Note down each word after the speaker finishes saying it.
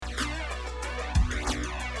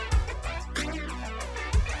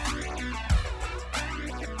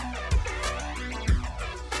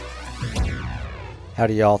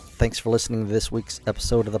Howdy, y'all. Thanks for listening to this week's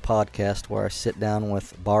episode of the podcast where I sit down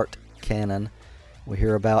with Bart Cannon. We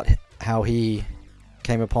hear about how he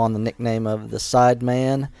came upon the nickname of the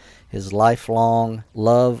Sideman, his lifelong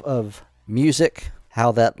love of music,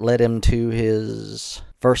 how that led him to his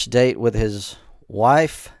first date with his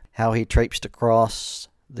wife, how he traipsed across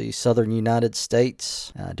the southern United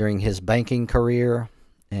States during his banking career,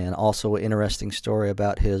 and also an interesting story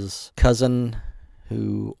about his cousin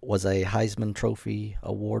who was a Heisman Trophy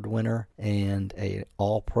Award winner and an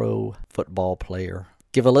all-pro football player.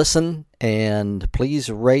 Give a listen, and please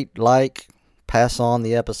rate, like, pass on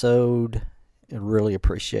the episode. I'd really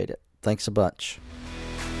appreciate it. Thanks a bunch.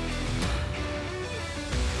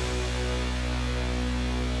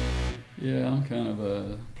 Yeah, I'm kind of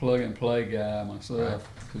a plug-and-play guy myself,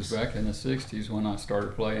 because back in the 60s when I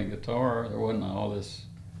started playing guitar, there wasn't all this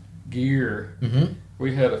gear. Mm-hmm.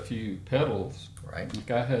 We had a few pedals. Right.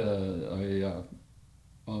 Like I had a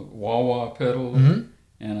wah-wah pedal and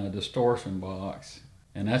a distortion box,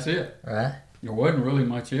 and that's it. Right. There wasn't really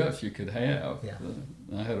much else you could have. Yeah.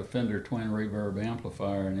 I had a Fender twin reverb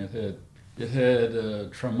amplifier, and it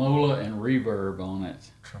had tremolo and reverb on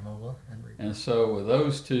it. Tremolo and reverb. And so with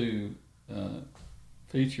those two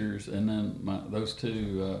features, and then those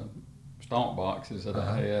two stomp boxes that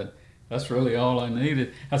I had, that's really all I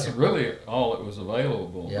needed. That's really all that was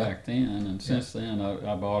available back then. And since then,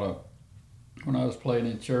 I bought when I was playing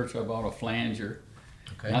in church, I bought a flanger.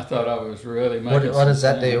 Okay. And I thought I was really making What does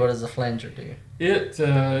that do? What does the flanger do? It's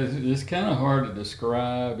kind of hard to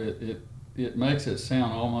describe. It makes it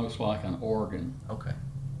sound almost like an organ. Okay.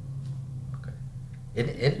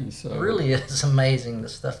 It really is amazing the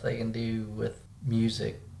stuff they can do with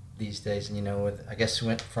music these days. And I guess we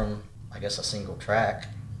went from a single track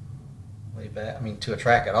way back. To a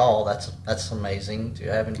track at all. That's amazing to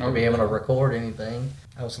having to be able to record anything.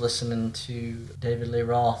 I was listening to David Lee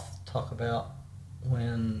Roth talk about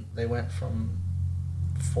when they went from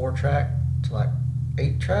 4-track to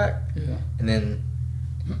 8-track, and then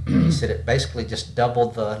he said it basically just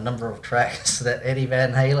doubled the number of tracks that Eddie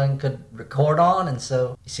Van Halen could record on. And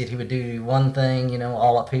so he said he would do one thing,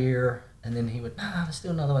 all up here, and then he would, let's do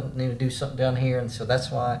another one, and he would do something down here. And so that's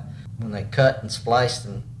why when they cut and spliced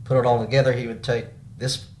and put it all together, he would take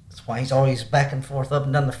this. That's why he's always back and forth up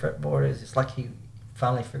and down the fretboard. It's like he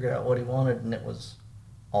finally figured out what he wanted, and it was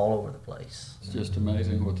all over the place. It's just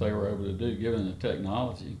amazing what they were able to do given the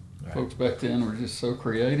technology. Right. Folks back then were just so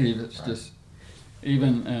creative. It's just,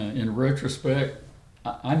 even in retrospect,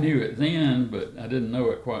 I knew it then, but I didn't know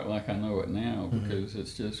it quite like I know it now, because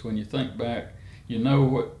it's just, when you think back, you know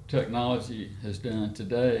what technology has done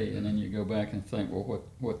today, and then you go back and think, well,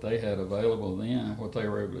 what they had available then, what they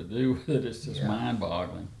were able to do with it, it's just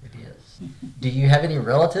mind-boggling. It is. Do you have any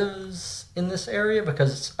relatives in this area?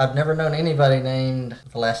 Because I've never known anybody named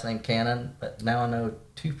the last name Cannon, but now I know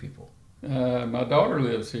 2 people. My daughter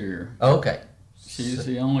lives here. Okay. She's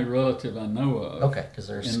the only relative I know of. Okay, because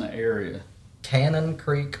there's in the area. Cannon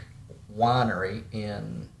Creek Winery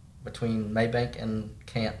between Maybank and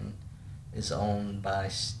Canton is owned by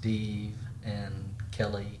Steve and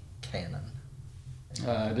Kelly Cannon.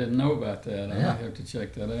 I didn't know about that. I might have to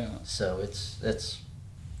check that out. So it's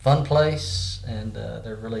fun place, and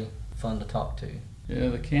they're really fun to talk to. Yeah,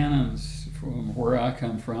 the Cannons, from where I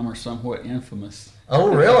come from, are somewhat infamous.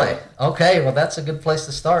 Oh, really? Okay, well, that's a good place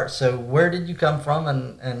to start. So where did you come from,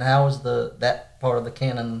 and how is that part of the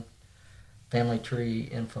Cannon family tree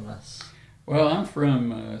infamous? Well, I'm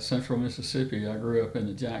from central Mississippi. I grew up in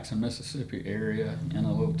the Jackson, Mississippi area in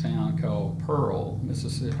a little town called Pearl,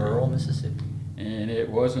 Mississippi. Pearl, Mississippi. And it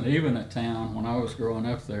wasn't even a town when I was growing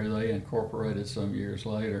up there. They incorporated some years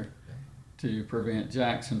later to prevent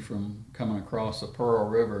Jackson from coming across the Pearl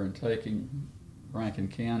River and taking Rankin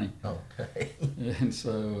County. Okay. And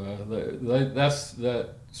so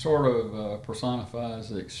that sort of personifies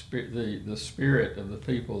the spirit of the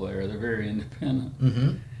people there. They're very independent.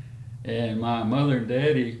 Mm-hmm. And my mother and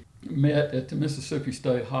daddy met at the Mississippi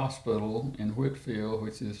State Hospital in Whitfield,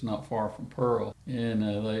 which is not far from Pearl. And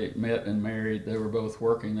they met and married. They were both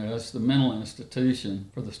working there. That's the mental institution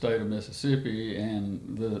for the state of Mississippi.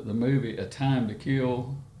 And the movie A Time to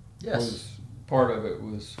Kill, part of it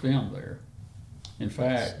was filmed there. In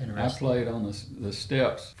fact, I played on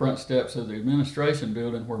the front steps of the administration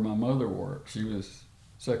building where my mother worked. She was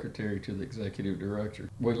secretary to the executive director.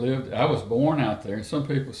 I was born out there, and some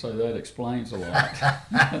people say that explains a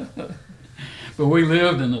lot. But we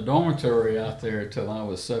lived in the dormitory out there till I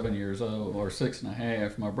was 7 years old, or 6 and a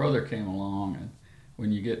half. My brother came along, and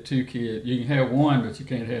when you get two kids, you can have one, but you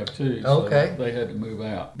can't have two. Okay. So they had to move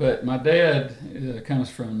out. But my dad comes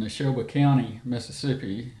from Neshoba County,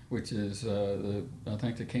 Mississippi, which is, I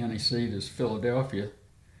think the county seat is Philadelphia,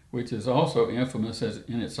 which is also infamous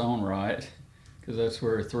in its own right, because that's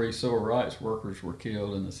where 3 civil rights workers were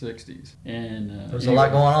killed in the 60s. And there was a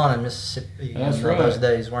lot going on in Mississippi in those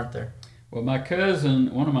days, weren't there? Well,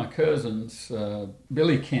 one of my cousins,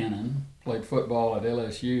 Billy Cannon, played football at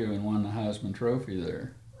LSU and won the Heisman Trophy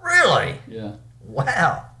there. Really? Yeah.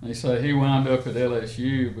 Wow. They say he wound up at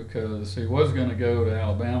LSU because he was going to go to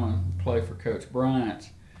Alabama and play for Coach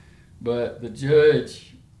Bryant, but the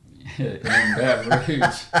judge in Baton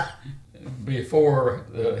Rouge,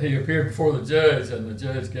 he appeared before the judge, and the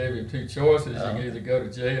judge gave him 2 choices. You can either go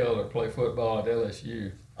to jail or play football at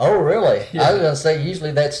LSU. Oh, really? Yeah. I was going to say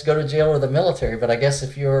usually that's go to jail or the military, but I guess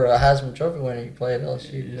if you're a Heisman Trophy winner, you play at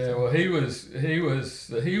LSU. Yeah, well, he was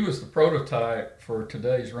the prototype for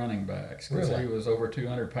today's running backs, because Really? he was over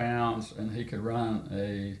 200 pounds and he could run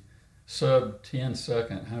a sub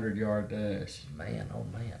 10-second 100-yard dash. Man, oh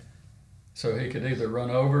man. So he could either run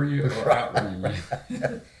over you or outrun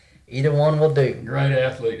you. Either one will do. Great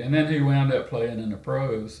athlete. And then he wound up playing in the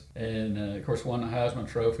pros and, of course, won the Heisman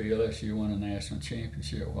Trophy. LSU won a national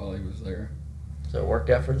championship while he was there. So it worked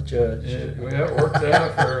out for the judge. It worked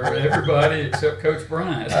out for everybody except Coach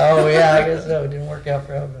Bryant. Oh, yeah, I guess so. It didn't work out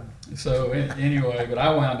for Alabama. So anyway, but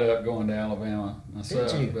I wound up going to Alabama myself.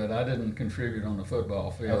 Did you? But I didn't contribute on the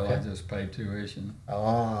football field. Okay. I just paid tuition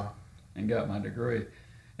Oh. and got my degree.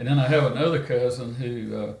 And then I have another cousin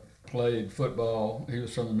who played football. He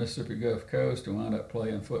was from the Mississippi Gulf Coast and wound up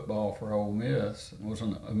playing football for Ole Miss and was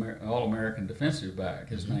an All-American defensive back.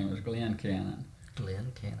 His name was Glenn Cannon.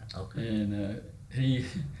 Glenn Cannon, okay. And he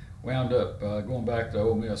wound up going back to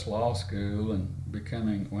Ole Miss Law School and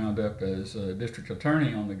wound up as a district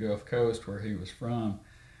attorney on the Gulf Coast where he was from.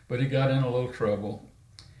 But he got in a little trouble.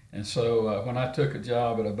 And so when I took a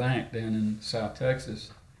job at a bank down in South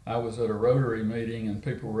Texas, I was at a Rotary meeting and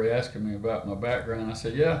people were asking me about my background. I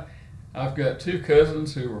said, yeah, I've got 2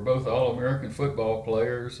 cousins who were both All-American football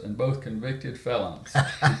players and both convicted felons.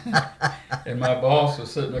 And my boss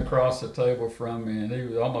was sitting across the table from me, and he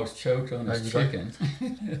was almost choked on his chicken.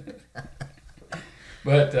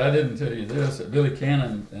 But I didn't tell you this, that Billy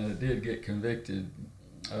Cannon did get convicted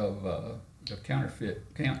of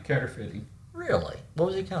counterfeiting. Really? What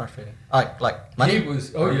was he counterfeiting? Like money?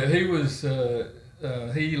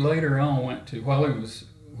 He later on went to,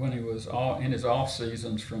 when he was in his off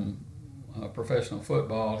seasons from professional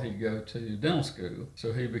football, he'd go to dental school.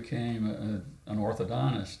 So he became an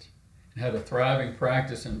orthodontist and had a thriving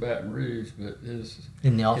practice in Baton Rouge. But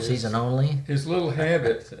in the off season only? His little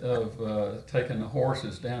habit of taking the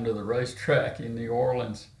horses down to the racetrack in New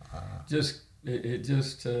Orleans I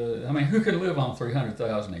mean, who can live on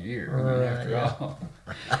 $300,000 a year? After all.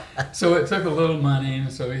 So it took a little money,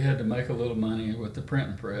 and so he had to make a little money with the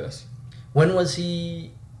printing press. When was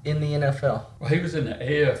he in the NFL? Well, he was in the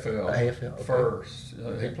AFL, okay. first.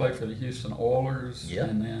 He played for the Houston Oilers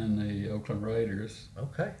and then the Oakland Raiders.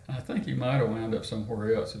 Okay. I think he might have wound up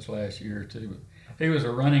somewhere else his last year or two. But he was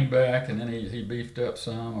a running back, and then he beefed up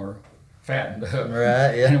some or fattened up.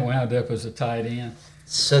 Right, yeah. And wound up as a tight end.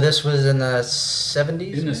 So this was in the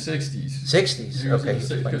 70s? In the 60s. 60s, okay.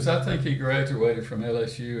 Because I think he graduated from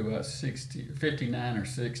LSU about 59 or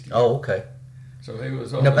 60. Oh, okay. So he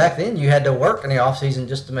was. Back then you had to work in the off season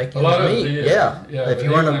just to make ends meet. Yeah. If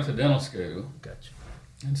you went to dental school. Gotcha.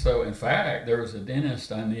 And so, in fact, there was a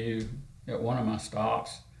dentist I knew at one of my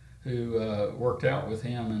stops who worked out with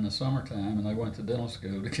him in the summertime, and they went to dental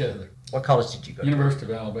school together. What college did you go to?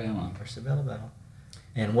 University of Alabama. University of Alabama.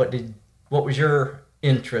 And what was your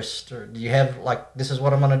interest, or do you have this is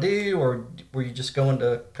what I'm going to do, or were you just going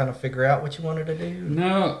to kind of figure out what you wanted to do?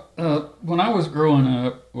 No, when I was growing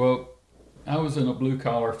up, well, I was in a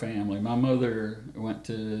blue-collar family. My mother went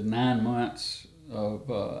to 9 months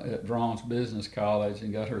at Drawn's Business College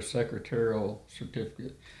and got her secretarial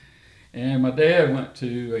certificate. And my dad went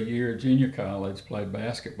to a year of junior college, played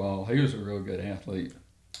basketball. He was a real good athlete.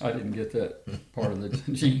 I didn't get that part of the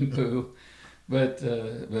gene pool. But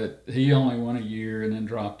he only went a year and then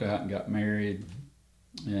dropped out and got married.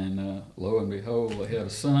 And lo and behold, they had a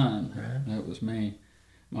son. Right. That was me.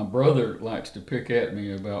 My brother likes to pick at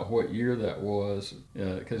me about what year that was,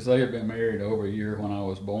 because they had been married over a year when I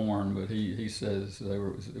was born, but he says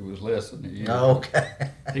it was less than a year. Oh, okay.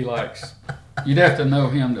 You'd have to know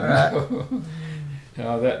him to know.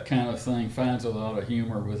 how that kind of thing finds a lot of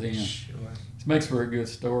humor within. Sure. It makes for a good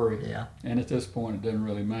story. Yeah. And at this point, it doesn't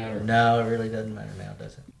really matter. No, it really doesn't matter now,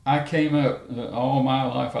 does it? I came up all my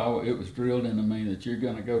life. It was drilled into me that you're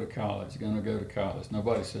going to go to college. You're going to go to college.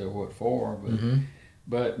 Nobody said what for,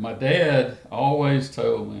 but my dad always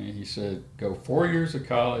told me. He said, "Go 4 years of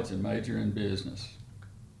college and major in business."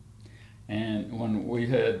 And when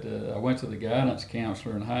I went to the guidance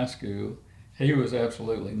counselor in high school, he was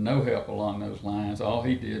absolutely no help along those lines. All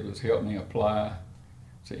he did was help me apply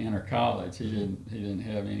to enter college. He didn't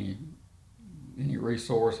have any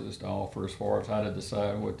resources to offer as far as how to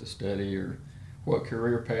decide what to study or what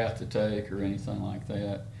career path to take or anything like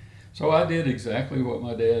that. So I did exactly what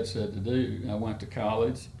my dad said to do. I went to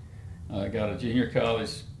college, got a junior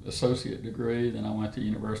college associate degree, then I went to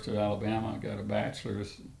University of Alabama, got a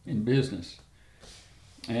bachelor's in business,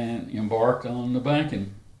 and embarked on a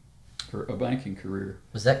banking career.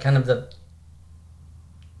 Was that kind of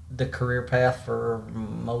the career path for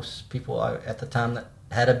most people at the time that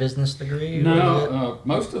had a business degree? No,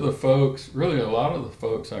 most of the folks, really a lot of the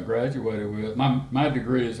folks I graduated with, my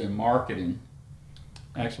degree is in marketing,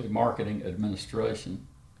 actually marketing administration.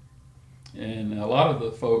 And a lot of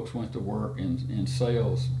the folks went to work in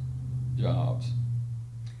sales jobs.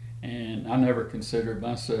 And I never considered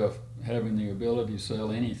myself having the ability to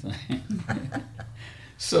sell anything.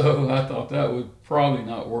 So I thought that would probably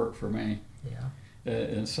not work for me. Yeah.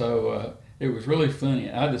 And so it was really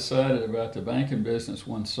funny. I decided about the banking business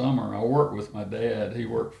one summer. I worked with my dad. He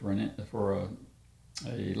worked for a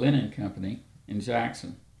linen company in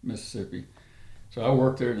Jackson, Mississippi. So I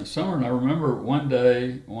worked there in the summer, and I remember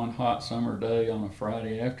one hot summer day on a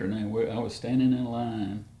Friday afternoon, I was standing in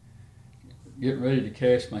line getting ready to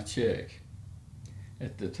cash my check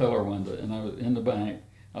at the teller window, and I was in the bank.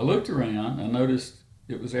 I looked around. I noticed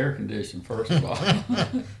it was air conditioned, first of all.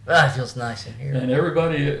 Well, it feels nice in here. And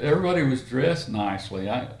everybody was dressed nicely.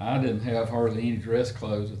 I didn't have hardly any dress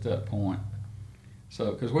clothes at that point.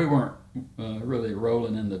 So, because we weren't really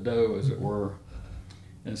rolling in the dough, as it were.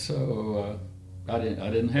 And so I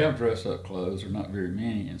didn't have dress up clothes, or not very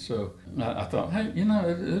many. And so I thought, hey,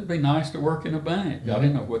 it'd be nice to work in a bank. I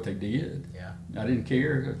didn't know what they did. Yeah. I didn't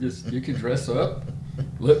care. You could dress up,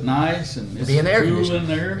 look nice, and it's be an air cool in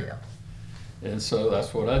there. Yeah. And so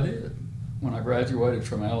that's what I did. When I graduated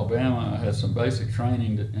from Alabama, I had some basic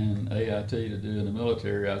training in AIT to do in the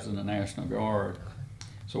military. I was in the National Guard.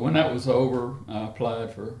 So when that was over, I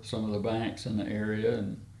applied for some of the banks in the area,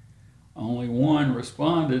 and only one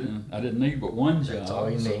responded, and I didn't need but one job. That's all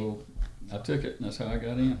you need. So I took it, and that's how I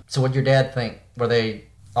got in. So what did your dad think?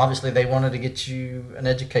 Obviously they wanted to get you an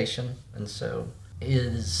education, and so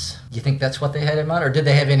you think that's what they had in mind, or did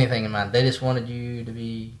they have anything in mind? They just wanted you to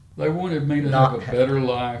be... They wanted me to have a better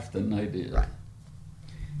life than they did. Right.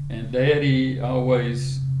 And Daddy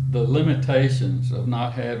always, the limitations of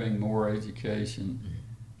not having more education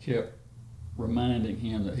kept reminding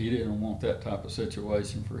him that he didn't want that type of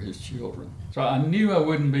situation for his children. So I knew I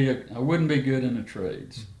wouldn't be good in the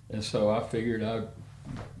trades. And so I figured I'd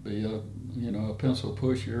be a pencil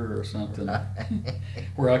pusher or something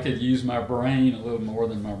where I could use my brain a little more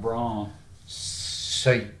than my brawn.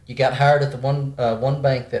 So you got hired at the one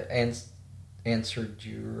bank that answered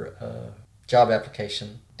your job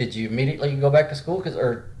application. Did you immediately go back to school?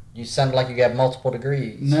 Or you sounded like you got multiple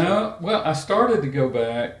degrees. No, well, I started to go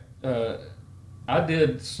back. I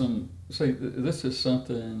did some. See, this is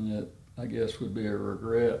something that I guess would be a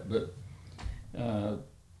regret, but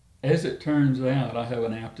as it turns out, I have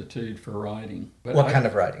an aptitude for writing. But what kind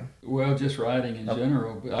of writing? Well, just writing in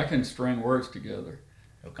general. But I can string words together.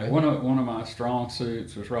 Okay. One of my strong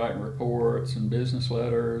suits was writing reports and business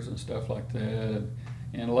letters and stuff like that.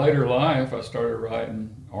 In later life, I started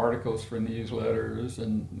writing articles for newsletters,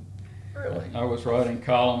 and Really? I was writing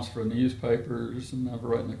columns for newspapers, and I've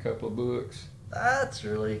written a couple of books. That's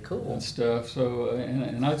really cool. And stuff. So,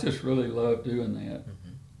 and I just really love doing that.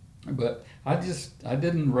 Mm-hmm. But I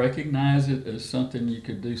didn't recognize it as something you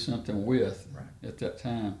could do something with at that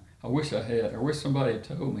time. I wish I had. I wish somebody had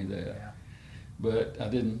told me that. Yeah. But I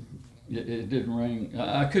didn't. It didn't ring.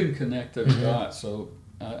 I couldn't connect those dots, so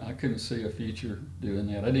I couldn't see a future doing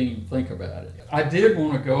that. I didn't even think about it. I did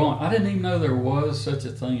want to go on. I didn't even know there was such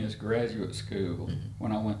a thing as graduate school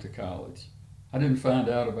when I went to college. I didn't find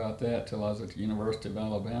out about that till I was at the University of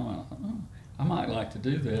Alabama. I thought, I might like to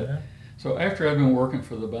do that. Yeah. So after I'd been working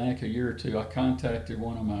for the bank a year or two, I contacted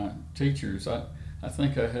one of my teachers. I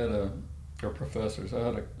think I had or professors. I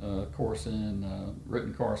had a course in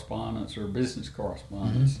written correspondence or business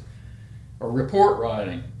correspondence or report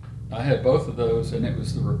writing. I had both of those, and it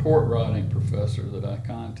was the report writing professor that I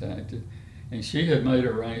contacted. And she had made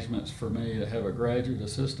arrangements for me to have a graduate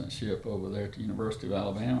assistantship over there at the University of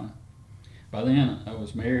Alabama. By then, I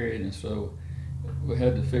was married, and so we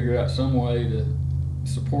had to figure out some way to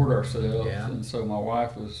support ourselves. Yeah. And so my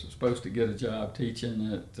wife was supposed to get a job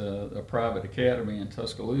teaching at a private academy in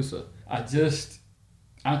Tuscaloosa. I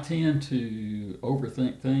tend to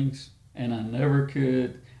overthink things, and I never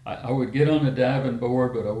could. I would get on the diving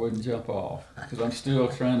board, but I wouldn't jump off because I'm still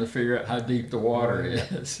trying to figure out how deep the water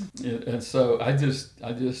is. And so I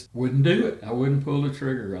just wouldn't do it. I wouldn't pull the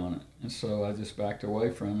trigger on it. And so I just backed away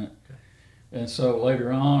from it. Okay. And so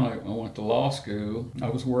later on, I went to law school. I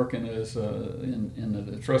was working as in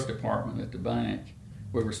the trust department at the bank.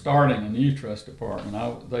 We were starting a new trust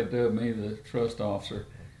department. They dubbed me the trust officer.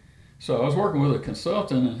 So I was working with a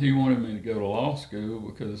consultant, and he wanted me to go to law school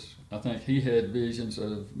because I think he had visions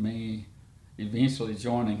of me eventually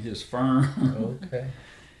joining his firm. Okay.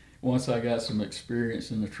 Once I got some experience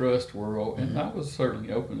in the trust world, and I was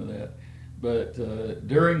certainly open to that. But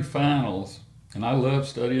during finals, and I love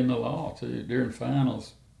studying the law too, during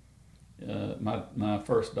finals, my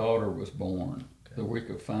first daughter was born the week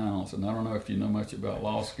of finals. And I don't know if you know much about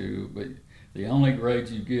law school, but the only grade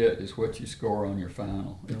you get is what you score on your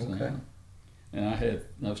final exam. Okay. And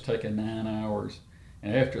I was taking 9 hours,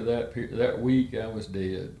 and after that week I was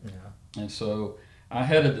dead. Yeah. And so I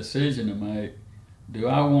had a decision to make. Do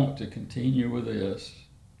I want to continue with this,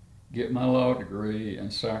 get my law degree,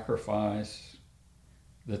 and sacrifice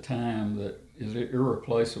the time that is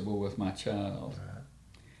irreplaceable with my child? Right.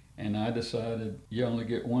 And I decided you only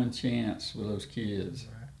get one chance with those kids.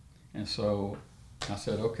 Right. And so I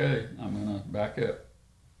said, okay, I'm going to back up,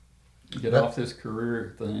 get off this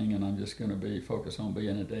career thing, and I'm just going to be focused on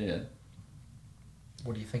being a dad.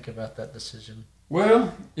 What do you think about that decision?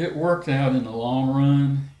 Well, it worked out in the long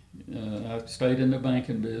run. I stayed in the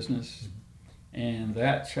banking business, and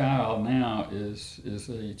that child now is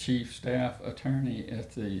a chief staff attorney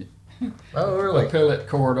at the appellate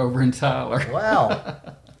court over in Tyler. Wow.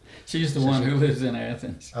 She's the one who lives in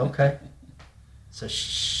Athens. Okay. So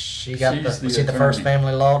she got She's the first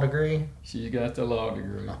family law degree? She's got the law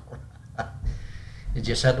degree. You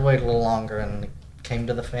just had to wait a little longer, and it came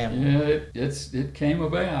to the family. Yeah, it came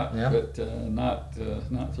about, yeah. But not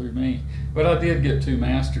through me. But I did get 2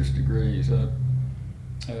 master's degrees. I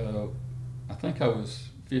think I was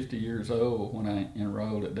 50 years old when I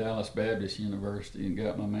enrolled at Dallas Baptist University and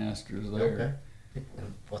got my master's there. Okay.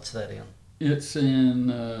 And what's that in? It's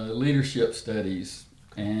in leadership studies.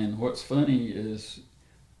 And what's funny is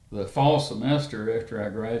the fall semester after I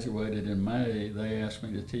graduated in May, they asked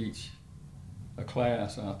me to teach a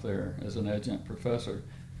class out there as an adjunct professor.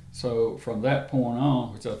 So from that point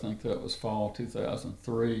on, which I think that was fall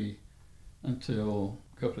 2003 until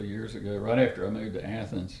a couple of years ago, right after I moved to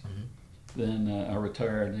Athens, then I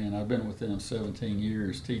retired. And I've been with them 17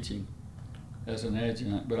 years teaching as an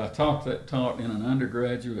adjunct. But I taught in an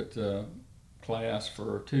undergraduate class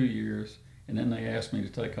for 2 years. And then they asked me to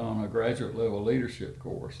take on a graduate level leadership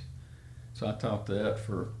course. So I taught that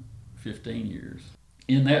for 15 years.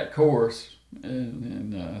 In that course,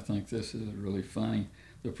 and I think this is really funny,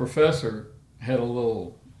 the professor had a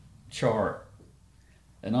little chart.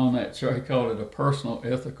 And on that chart, he called it a personal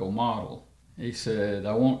ethical model. He said,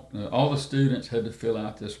 I want all the students had to fill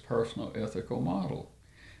out this personal ethical model.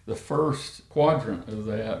 The first quadrant of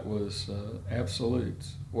that was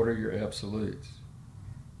absolutes. What are your absolutes?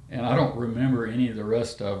 And I don't remember any of the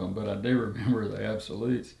rest of them, but I do remember the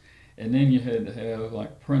absolutes. And then you had to have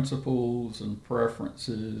like principles and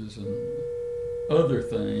preferences and other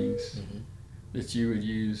things that you would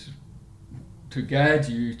use to guide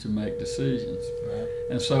you to make decisions. Right.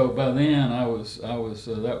 And so by then I was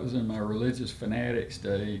that was in my religious fanatic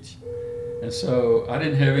stage. And so I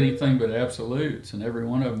didn't have anything but absolutes, and every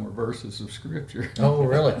one of them were verses of scripture. Oh,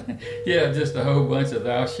 really? Yeah, just a whole bunch of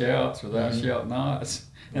thou shalts or thou shalt nots.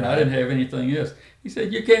 And I didn't have anything else. He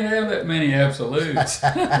said, you can't have that many absolutes.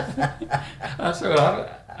 I said,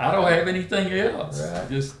 I don't have anything else. Right.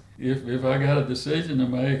 Just if I got a decision to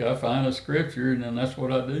make, I find a scripture, and then that's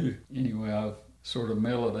what I do. Anyway, I've sort of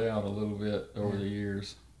mellowed out a little bit over the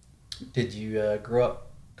years. Did you grow up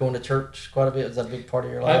going to church quite a bit? Was that a big part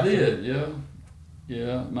of your life? I did, yeah.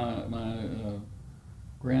 Yeah, my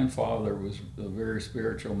grandfather was a very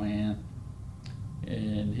spiritual man.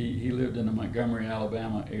 And he lived in the Montgomery,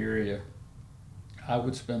 Alabama area. I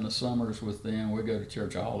would spend the summers with them. We'd go to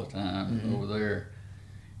church all the time over there.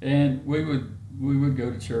 And we would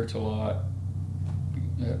go to church a lot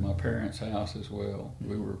at my parents' house as well.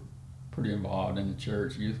 We were pretty involved in the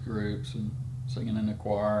church, youth groups, and singing in the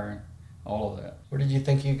choir, and all of that. Where did you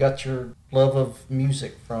think you got your love of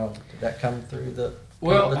music from? Did that come through the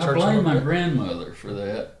Well, to I church a blame little my bit? grandmother for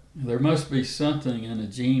that. There must be something in a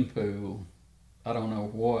gene pool. I don't know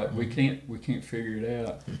what. We can't figure it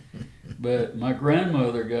out. But my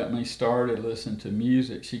grandmother got me started listening to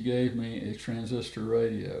music. She gave me a transistor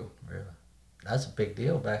radio. Really? That's a big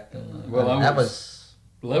deal back then. Well, I that was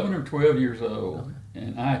 11 or 12 years old, Okay.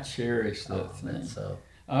 and I cherished that thing. man, so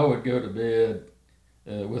I would go to bed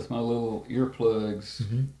with my little earplugs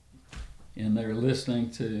in there listening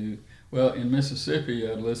to, well, in Mississippi,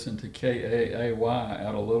 I'd listen to KAAY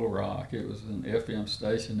out of Little Rock. It was an FM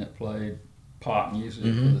station that played pop music for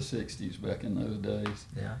the 60s back in those days.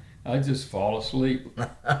 yeah. I'd just fall asleep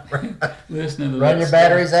listening to Run that your stuff.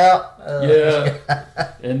 batteries out. Yeah.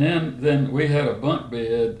 And then we had a bunk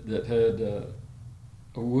bed that had a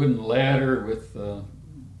wooden ladder with the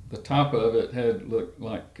top of it looked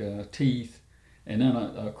like teeth, and then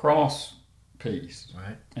a cross piece.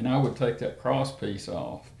 Right. And I would take that cross piece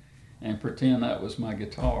off and pretend that was my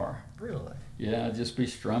guitar. Really? Yeah, I'd just be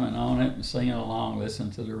strumming on it and singing along,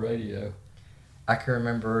 listening to the radio. I can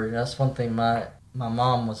remember, that's one thing, my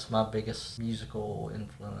mom was my biggest musical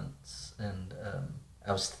influence, and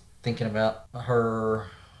I was thinking about her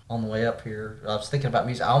on the way up here. I was thinking about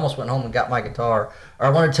music. I almost went home and got my guitar, or I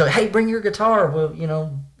wanted to tell her, hey, bring your guitar, well,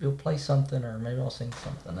 you'll play something, or maybe I'll sing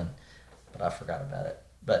something, but I forgot about it.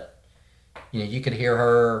 But, you could hear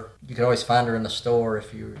her, you could always find her in the store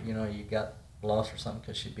if you got lost or something,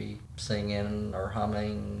 because she'd be singing or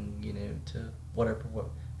humming, to what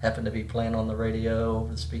happened to be playing on the radio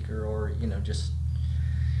over the speaker, or just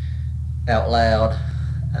out loud.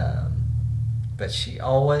 But I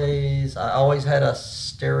always had a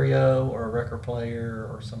stereo or a record player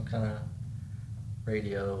or some kind of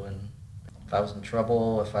radio, and if I was in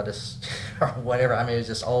trouble, if I just or whatever, it was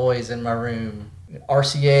just always in my room.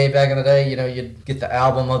 RCA back in the day, you'd get the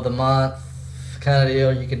album of the month kind of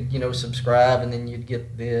deal. You could subscribe, and then you'd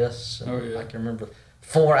get this. Oh, yeah. I can remember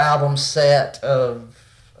 4 album set of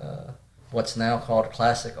what's now called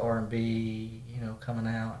classic R&B, coming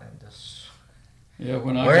out, and just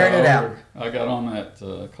When I wearing got it older, I got on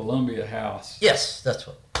that Columbia House. Yes, that's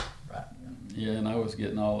what. Right. Yeah, and I was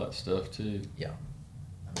getting all that stuff too. Yeah.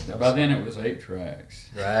 By then it was 8 tracks.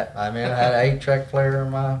 Right. I had an 8-track player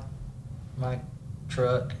in my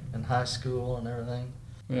truck in high school and everything.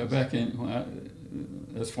 Well, back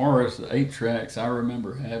as far as the 8 tracks, I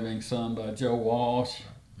remember having some by Joe Walsh.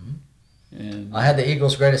 And I had the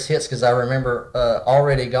Eagles' greatest hits because I remember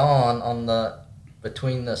Already Gone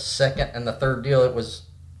between the second and the third deal. It was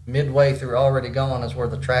midway through Already Gone is where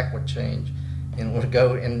the track would change and would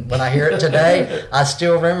go. And when I hear it today, I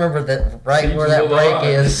still remember that Seems where that break odd.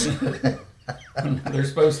 is. They're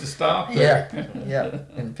supposed to stop there. Yeah,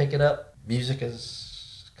 and pick it up. Music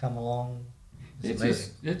has come along. It's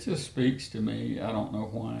amazing. It just speaks to me. I don't know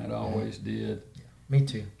why it always did. Me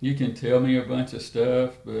too. You can tell me a bunch of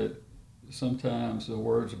stuff, but sometimes the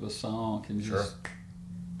words of a song can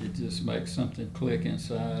it just makes something click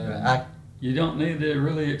inside. You don't need to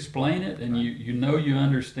really explain it, and you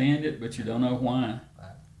understand it, but you don't know why.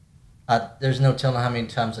 There's no telling how many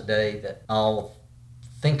times a day that I'll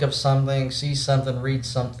think of something, see something, read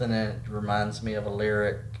something, and it reminds me of a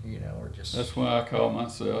lyric, or just... That's why I call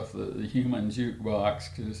myself the human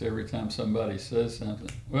jukebox, because every time somebody says something,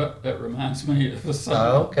 well, that reminds me of a song.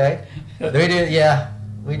 Oh, okay.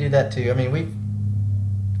 We do that too.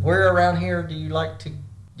 We're around here, do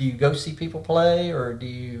you go see people play, or do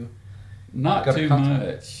you... Not go to too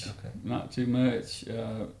concerts? much. Okay. Not too much.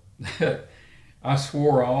 I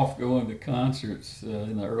swore off going to concerts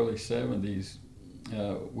in the early 70s.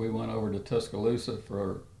 We went over to Tuscaloosa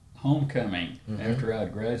for homecoming after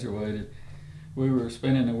I'd graduated. We were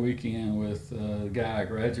spending a weekend with the guy I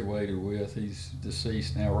graduated with. He's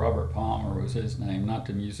deceased now. Robert Palmer was his name, not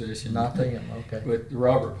the musician. Not him, okay. But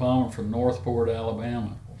Robert Palmer from Northport,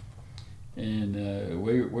 Alabama. And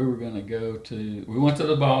we were going to go to, we went to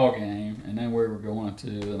the ball game, and then we were going to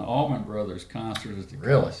an Allman Brothers concert at the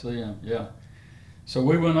Coliseum. Yeah. So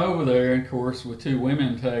we went over there, and of course, with 2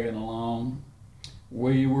 women tagging along,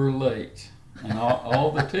 we were late. And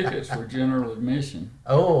all the tickets were general admission.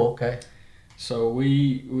 Oh, okay. So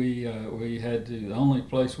we had to, the only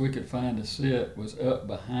place we could find to sit was up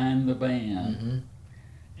behind the band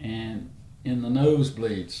and in the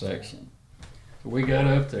nosebleed section. So we got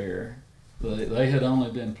up there. They had only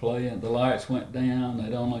been playing, the lights went down,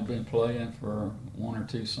 they'd only been playing for 1 or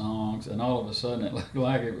 2 songs, and all of a sudden it looked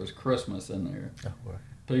like it was Christmas in there. Oh, boy.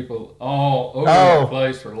 People all over the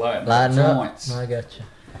place were lighting up joints. I got you.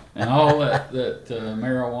 And all that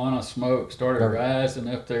marijuana smoke started rising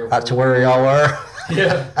up there. That's where y'all were?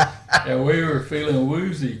 Yeah. And we were feeling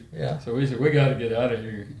woozy. Yeah. So we said, we got to get out of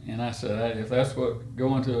here. And I said, hey, if that's what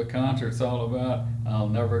going to a concert's all about, I'll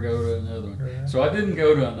never go to another one. Right. So I didn't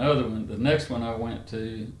go to another one. The next one I went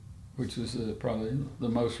to, which was probably the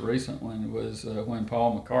most recent one, was when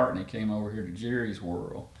Paul McCartney came over here to Jerry's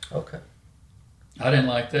World. Okay. I didn't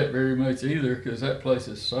like that very much either because that place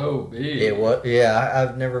is so big. It was. Yeah,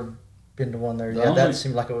 I've never been to one there. Yeah, that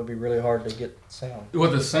seemed like it would be really hard to get sound.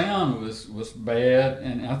 Well, the sound was bad,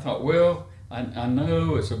 and I thought, well, I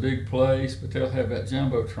know it's a big place, but they'll have that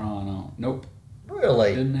Jumbotron on. Nope.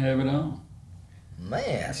 Really? Didn't have it on.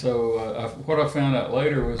 Man. So what I found out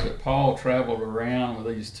later was that Paul traveled around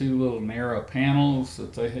with these two little narrow panels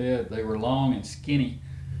that they had. They were long and skinny,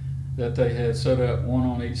 that they had set up one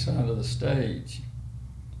on each side of the stage.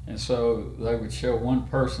 And so they would show one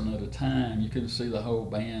person at a time. You couldn't see the whole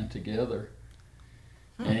band together.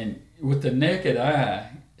 And with the naked eye,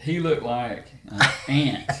 he looked like an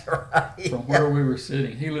ant. Right. From where we were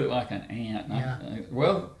sitting. He looked like an ant. Yeah.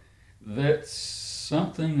 Well, that's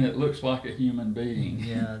something that looks like a human being.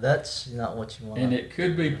 Yeah, that's not what you want. And it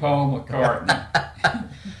could be Paul McCartney.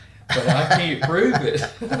 But I can't prove it.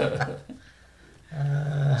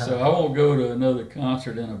 So I won't go to another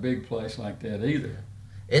concert in a big place like that either.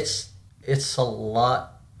 It's a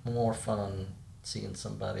lot more fun seeing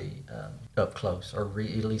somebody up close, or at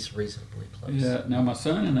least reasonably close. Yeah. Now my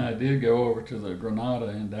son and I did go over to the Granada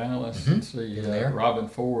in Dallas and see Robin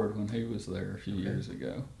Ford when he was there a few years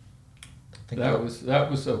ago. That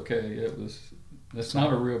was okay. That's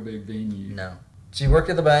not a real big venue. No. So you worked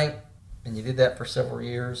at the bank, and you did that for several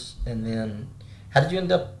years, and then how did you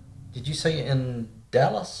end up? Did you say in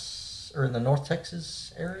Dallas or in the North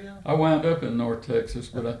Texas area? I wound up in North Texas,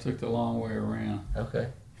 but I took the long way around. Okay.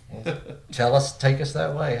 Well, take us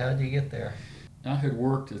that way. How did you get there? I had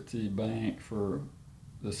worked at the bank for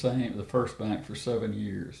the first bank for 7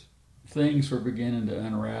 years. Things were beginning to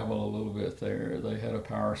unravel a little bit there. They had a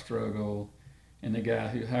power struggle, and the guy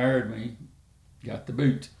who hired me got the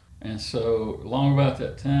boot. And so, along about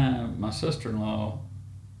that time, my sister-in-law,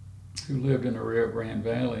 who lived in the Rio Grande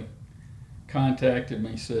Valley, contacted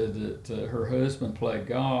me, said that her husband played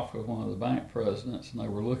golf with one of the bank presidents, and they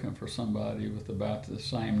were looking for somebody with about the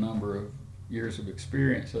same number of years of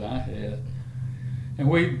experience that I had. And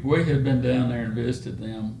we had been down there and visited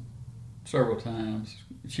them several times.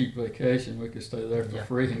 Cheap vacation, we could stay there for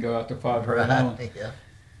free and go out to Padre Island. Yeah.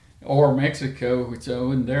 Or Mexico, which I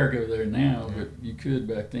wouldn't dare go there now, but you could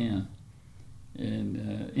back then.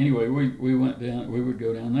 And anyway, we went down. We would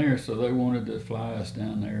go down there, so they wanted to fly us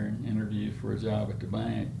down there and interview for a job at the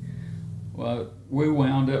bank. Well, we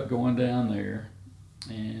wound up going down there,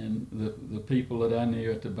 and the people that I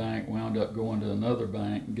knew at the bank wound up going to another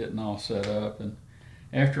bank and getting all set up. And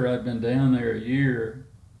after I'd been down there a year,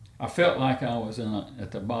 I felt like I was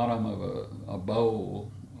at the bottom of a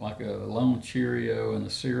bowl, like a lone Cheerio in a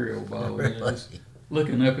cereal bowl, Really? Just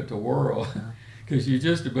looking up at the world, because you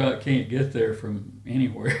just about can't get there from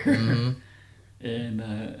anywhere. Mm-hmm. And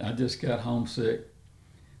I just got homesick,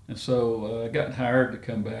 and so I got hired to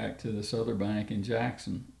come back to this other bank in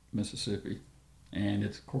Jackson, Mississippi, and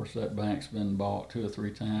of course that bank's been bought 2 or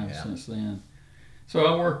 3 times since then. So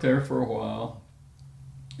I worked there for a while,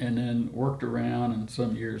 and then worked around, and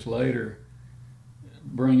some years later,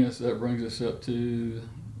 that brings us up to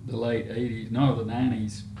the late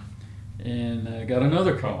 90s, and got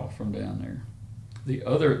another call from down there.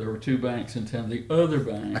 There were 2 banks in town. The other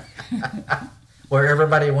bank. Where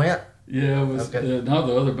everybody went? Yeah, it was the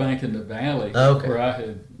other bank in the valley where I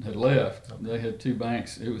had left. Okay. They had 2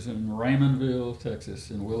 banks. It was in Raymondville, Texas,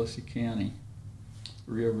 in Willacy County,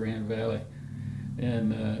 Rio Grande Valley.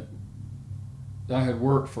 And I had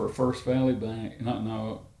worked for First Valley Bank,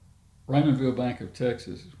 Raymondville Bank of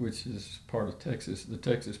Texas, which is part of Texas, the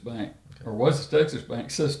Texas Bank, or was the Texas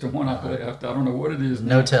Bank system when I left. I don't know what it is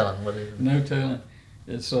now. No telling what it is. No telling.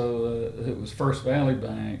 And so it was First Valley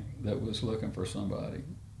Bank that was looking for somebody.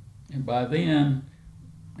 And by then,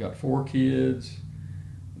 got 4 kids.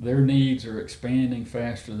 Their needs are expanding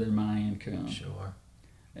faster than my income. Sure.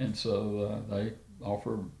 And so they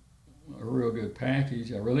offered a real good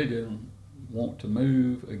package. I really didn't want to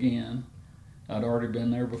move again. I'd already been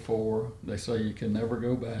there before. They say you can never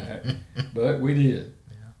go back, but we did.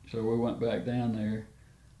 Yeah. So we went back down there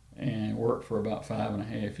and worked for about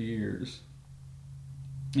 5.5 years.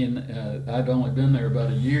 And I'd only been there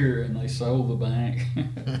about a year, and they sold the bank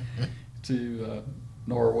to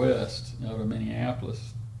Norwest out of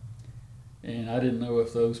Minneapolis. And I didn't know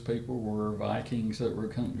if those people were Vikings that were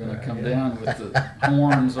going to come down with the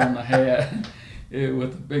horns on the hat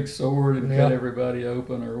with a big sword and cut everybody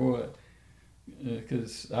open or what.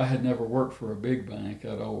 because I had never worked for a big bank.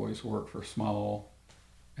 I'd always worked for small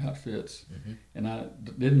outfits, and I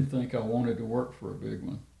didn't think I wanted to work for a big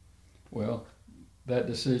one. Well, that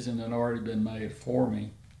decision had already been made for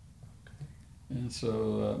me. And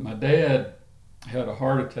so my dad had a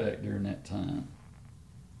heart attack during that time.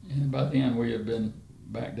 And by then we had been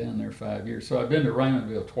back down there 5 years. So I'd been to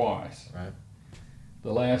Raymondville twice. Right.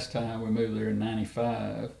 The last time we moved there in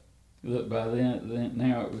 95. By then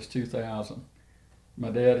now it was 2000. My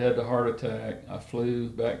dad had the heart attack. I flew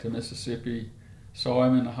back to Mississippi, saw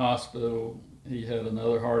him in the hospital. He had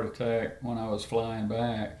another heart attack when I was flying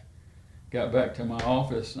back. Got back to my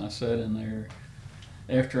office and I sat in there.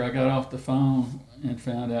 After I got off the phone and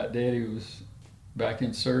found out Daddy was back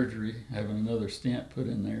in surgery, having another stent put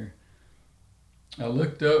in there, I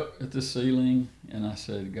looked up at the ceiling and I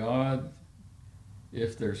said, God,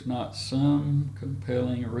 if there's not some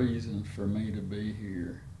compelling reason for me to be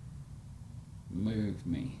here, move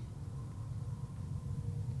me.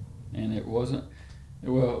 And it wasn't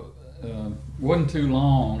too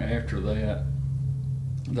long after that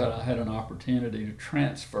I had an opportunity to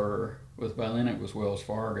transfer with, by then it was Wells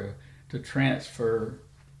Fargo, to transfer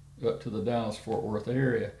up to the Dallas-Fort Worth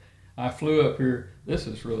area. I flew up here. This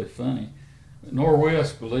is really funny.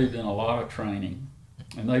 Norwest believed in a lot of training,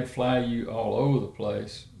 and they'd fly you all over the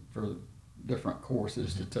place for different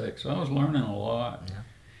courses to take. So I was learning a lot.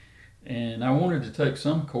 Yeah. And I wanted to take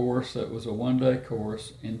some course that was a one-day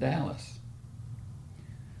course in Dallas.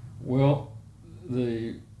 Well,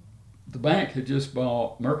 the bank had just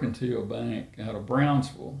bought Mercantile Bank out of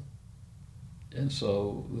Brownsville. And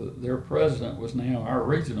so their president was now our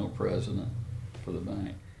regional president for the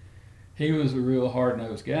bank. He was a real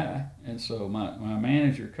hard-nosed guy. And so my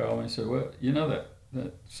manager called me and said, well, you know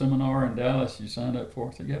that seminar in Dallas you signed up for?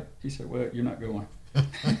 I said, yeah. He said, well, you're not going.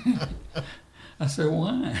 I said,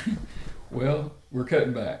 why? Well, we're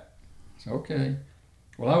cutting back. I said, okay.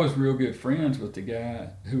 Well, I was real good friends with the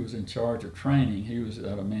guy who was in charge of training. He was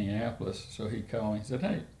out of Minneapolis. So he called me and said,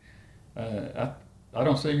 hey, I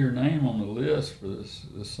don't see your name on the list for this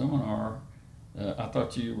seminar. I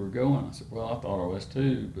thought you were going. I said, well, I thought I was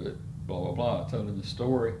too, but blah, blah, blah. I told him the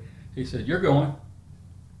story. He said, you're going.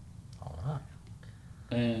 All right.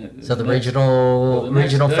 And so the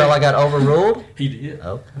regional fella got overruled? He did.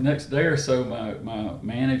 Okay. The next day or so, my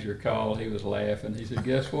manager called. He was laughing. He said,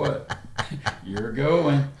 guess what? You're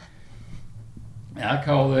going. I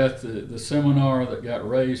call that the seminar that got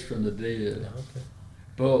raised from the dead. Okay.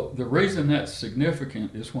 But the reason that's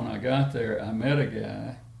significant is when I got there, I met a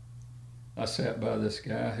guy. I sat by this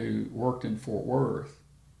guy who worked in Fort Worth,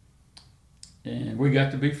 and we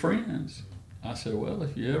got to be friends. I said, well,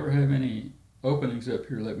 if you ever have any openings up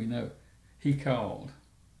here, let me know. He called.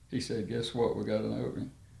 He said, guess what? We got an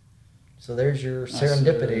opening. So there's your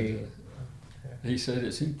serendipity. He said,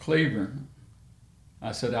 it's in Cleveland.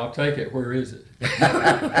 I said, I'll take it. Where is it?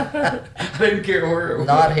 I didn't care where it was.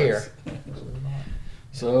 Not here.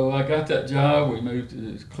 So I got that job. We moved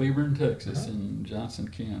to Cleveland, Texas, in Johnson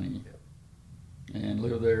County, and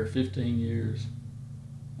lived there 15 years.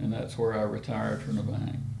 And that's where I retired from the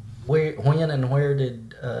bank. When and where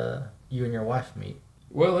did you and your wife meet?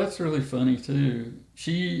 Well, that's really funny, too.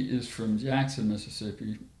 She is from Jackson,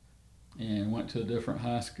 Mississippi, and went to a different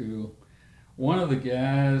high school. One of the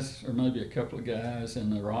guys, or maybe a couple of guys in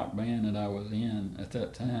the rock band that I was in at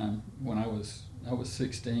that time, when I was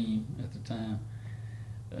 16 at the time,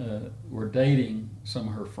 were dating some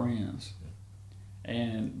of her friends.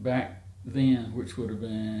 And back then, which would have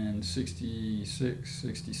been 66,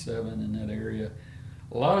 67 in that area,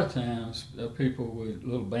 a lot of times people with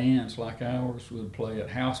little bands like ours would play at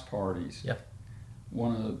house parties. Yep.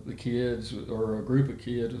 One of the kids or a group of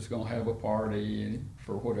kids was going to have a party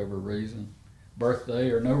for whatever reason,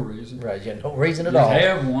 birthday or no reason. Right, yeah, no reason at all.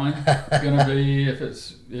 Have one. It's going to be if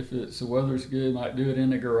it's the weather's good, might do it in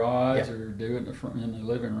the garage or do it in the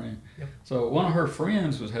living room. Yep. So one of her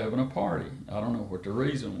friends was having a party. I don't know what the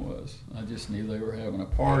reason was. I just knew they were having a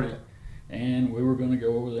party, and we were going to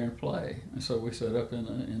go over there and play. And so we sat up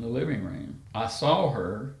in the living room. I saw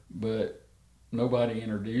her, but nobody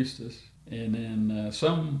introduced us. And then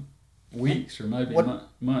some weeks or maybe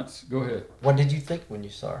months. Go ahead. What did you think when you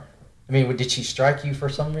saw her? I mean, did she strike you for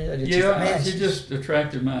some reason? She just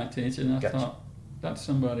attracted my attention. I thought, that's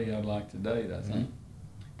somebody I'd like to date, I think. Mm-hmm.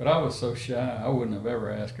 But I was so shy, I wouldn't have ever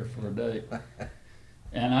asked her for a date.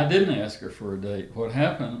 And I didn't ask her for a date. What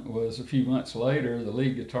happened was a few months later, the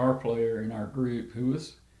lead guitar player in our group,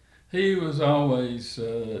 he was always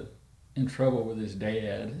in trouble with his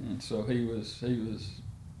dad, and so he was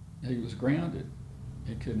grounded.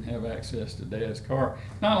 He couldn't have access to Dad's car.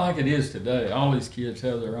 Not like it is today. All these kids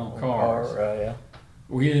have their own cars. Yeah.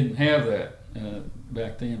 We didn't have that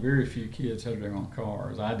back then. Very few kids had their own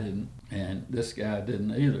cars. I didn't, and this guy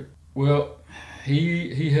didn't either. Well,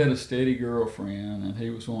 he had a steady girlfriend, and he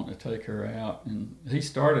was wanting to take her out, and he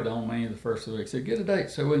started on me the first of the week. He said, "Get a date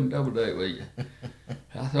so we can double date with you."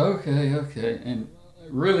 I thought, okay. And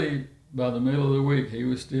really, by the middle of the week, he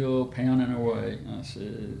was still pounding away. I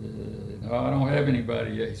said, "No, I don't have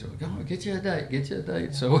anybody yet." He said, "Come on, get you a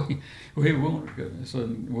date. So we want to go. So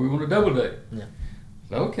we want to double date. Yeah.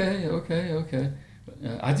 Okay.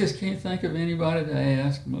 I just can't think of anybody to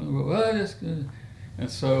ask. Well, just, and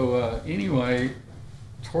so anyway,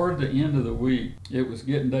 toward the end of the week, it was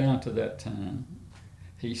getting down to that time.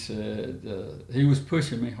 He said, he was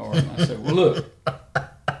pushing me hard. And I said, "Well, look,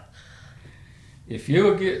 if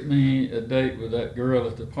you'll get me a date with that girl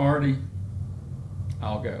at the party,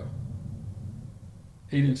 I'll go."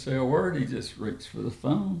 He didn't say a word. He just reached for the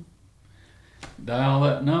phone, dial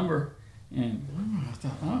that number, and I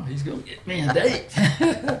thought, oh, he's going to get me a date.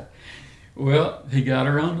 Well, he got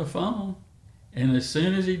her on the phone, and as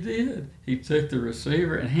soon as he did, he took the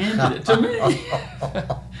receiver and handed it to me.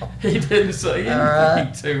 He didn't say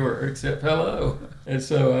anything to her except hello. And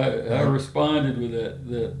so I responded with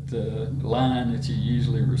that line that you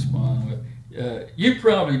usually respond with. You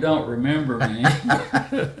probably don't remember me,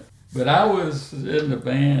 but I was in the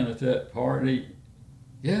band at that party.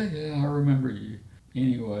 Yeah, I remember you.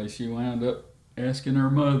 Anyway, she wound up asking her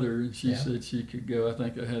mother, and she said she could go. I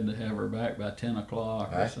think I had to have her back by 10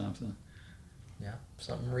 o'clock or something. Yeah,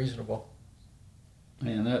 something reasonable.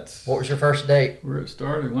 And that's... What was your first date? Where it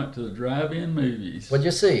started. Went to the drive-in movies. What'd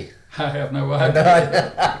you see? I have no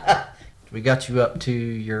idea. We got you up to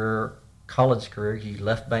your college career. You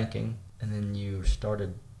left banking, and then you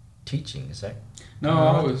started teaching, is that? No,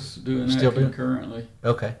 I was doing that concurrently.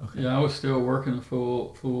 Okay. Yeah, I was still working a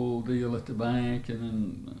full deal at the bank,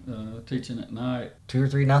 and then teaching at night. 2 or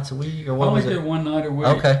 3 nights a week, or what? I only did one night a week.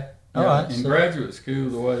 Okay. All right. In graduate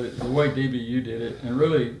school, the way DBU did it, and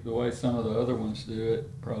really the way some of the other ones do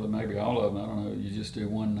it, probably maybe all of them, I don't know, you just do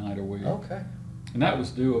one night a week. Okay. And that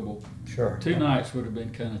was doable. Sure. 2 nights would have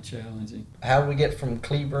been kind of challenging. How did we get from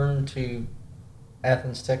Cleburne to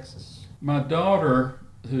Athens, Texas? My daughter,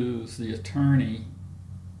 who's the attorney,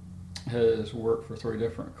 has worked for 3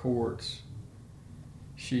 different courts.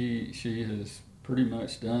 She has pretty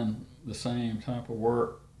much done the same type of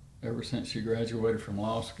work ever since she graduated from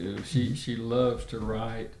law school. She loves to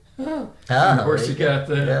write. Of course, she got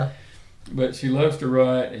that. Yeah. But she loves to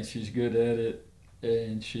write, and she's good at it.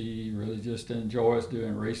 And she really just enjoys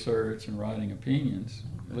doing research and writing opinions,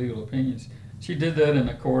 legal opinions. She did that in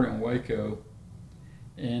the court in Waco,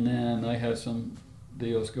 and then they had some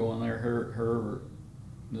deals going there.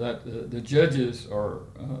 The judges are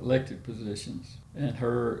elected positions, and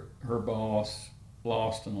her boss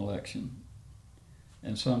lost an election,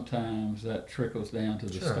 and sometimes that trickles down to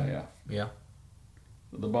the staff. Yeah.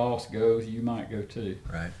 The boss goes, you might go too.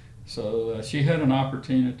 Right. So she had an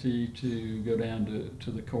opportunity to go down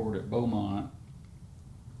to the court at Beaumont,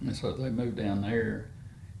 and so they moved down there,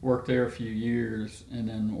 worked there a few years, and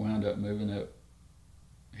then wound up moving up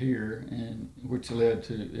here, and which led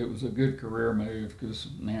to, it was a good career move because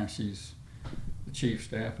now she's the chief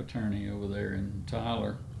staff attorney over there in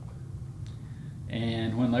Tyler.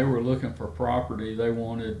 And when they were looking for property, they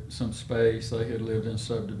wanted some space. They had lived in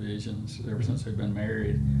subdivisions ever since they'd been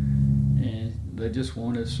married, and they just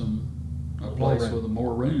wanted a place with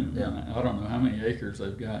more room. Yeah. And I don't know how many acres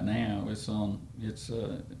they've got now. It's in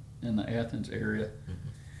the Athens area,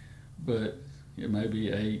 but it may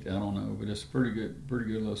be 8. I don't know, but it's pretty good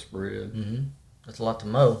little spread. Mm-hmm. That's a lot to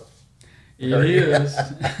mow. It is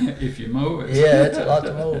if you mow it. Yeah, it's a lot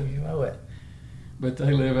to mow if you mow it. But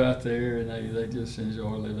they live out there, and they just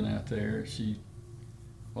enjoy living out there. She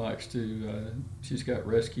likes to. She's got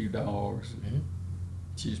rescue dogs. Mm-hmm.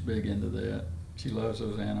 She's big into that. She loves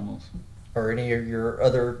those animals. Are any of your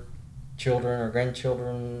other children or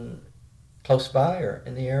grandchildren close by or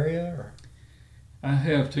in the area? Or? I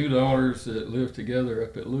have 2 daughters that live together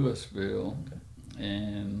up at Louisville,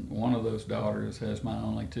 and one of those daughters has my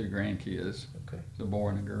only 2 grandkids. Okay. It's a boy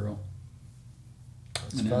and a girl.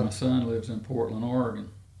 That's and then fun. my son lives in Portland, Oregon.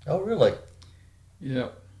 Oh, really?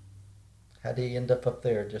 Yep. How did he end up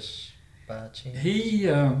there, just by chance? He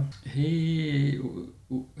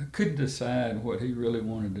couldn't decide what he really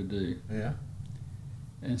wanted to do. Yeah.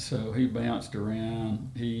 And so he bounced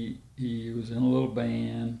around. He was in a little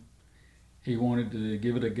band. He wanted to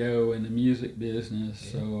give it a go in the music business.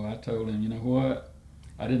 Yeah. So I told him, you know what?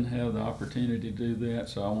 I didn't have the opportunity to do that,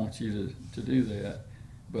 so I want you to do that.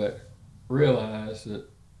 But realize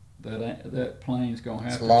that plane's gonna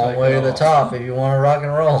have It's to a long take way to off. the top if you want to rock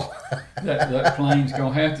and roll. that plane's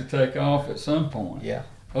gonna have to take off at some point. Yeah.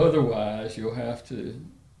 Otherwise, you'll have to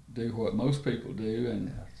do what most people do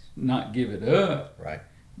and not give it up, Right.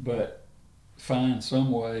 but find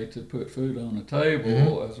some way to put food on the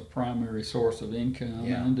table as a primary source of income,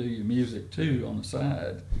 and do your music too on the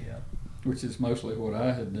side. Yeah. Which is mostly what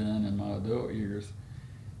I had done in my adult years.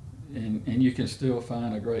 And you can still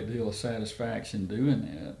find a great deal of satisfaction doing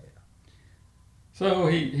that. So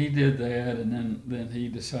he did that, and then he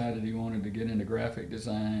decided he wanted to get into graphic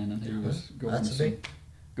design, and he was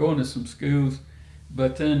going to some schools,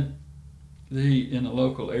 but then in the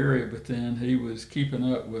local area. But then he was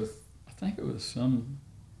keeping up with, I think it was some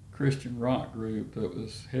Christian rock group that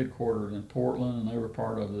was headquartered in Portland, and they were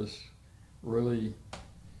part of this really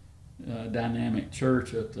dynamic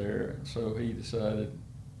church up there. So he decided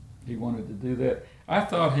he wanted to do that. I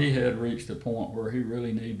thought he had reached a point where he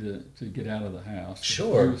really needed to get out of the house.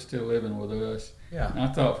 Sure. He was still living with us. Yeah. And I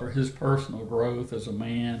thought for his personal growth as a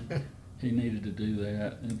man, he needed to do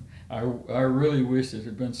that. And I really wish it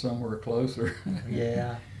had been somewhere closer.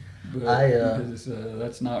 Yeah. But because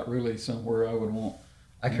that's not really somewhere I would want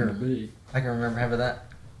him to be. I can remember having that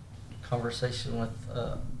conversation with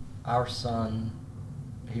our son.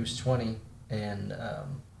 He was 20, and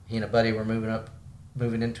he and a buddy were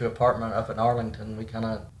moving into an apartment up in Arlington.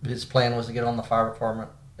 His plan was to get on the fire department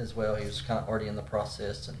as well. He was kind of already in the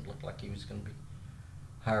process and looked like he was going to be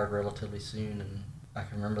hired relatively soon. And I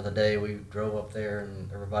can remember the day we drove up there, and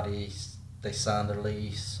they signed their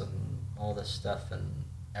lease and all this stuff. And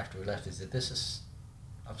after we left, he said,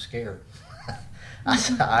 I'm scared. I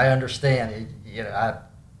said, I understand.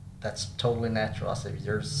 That's totally natural. I said,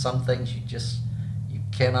 there's some things you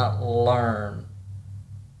cannot learn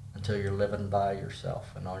until you're living by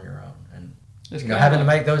yourself and on your own, and having to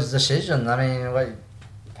make those decisions. I mean,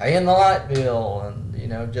 paying the light bill,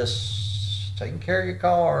 and just taking care of your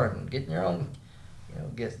car and getting your own,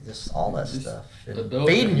 get just all that stuff, and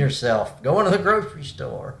feeding yourself, going to the grocery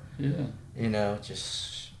store. Yeah.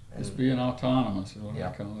 Just being autonomous is what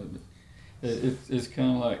I call it. It's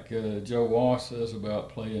kind of like Joe Walsh says about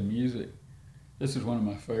playing music. This is one of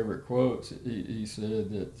my favorite quotes. He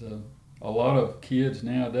said that a lot of kids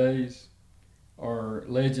nowadays are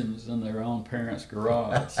legends in their own parents'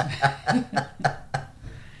 garage. Right.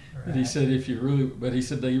 He said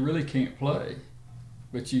they really can't play.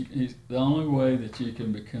 But the only way that you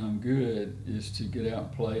can become good is to get out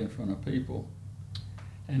and play in front of people.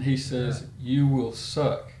 And he says, you will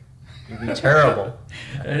suck. You'll be terrible.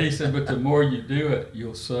 And he said, but the more you do it,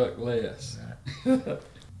 you'll suck less.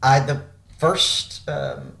 The first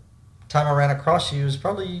time I ran across you was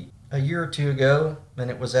probably a year or two ago, and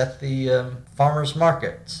it was at the farmers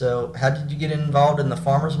market. So how did you get involved in the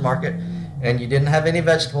farmers market? And you didn't have any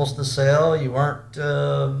vegetables to sell. You weren't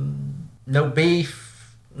no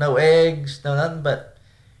beef, no eggs, no nothing. But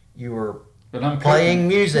you were playing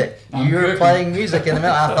music. You were playing music in the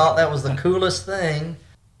middle. I thought that was the coolest thing.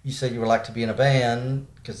 You said you would like to be in a band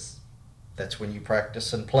because that's when you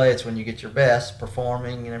practice and play. It's when you get your best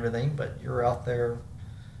performing and everything. But you're out there,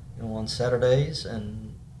 on Saturdays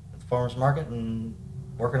and at the farmers market and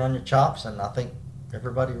working on your chops. And I think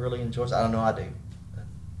everybody really enjoys it. I don't know, I do.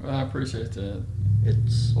 Well, I appreciate that.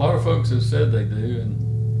 It's a lot of folks have said they do,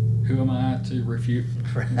 and who am I to refute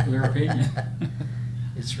their opinion?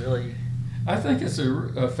 It's really. I think it's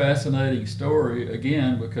a fascinating story,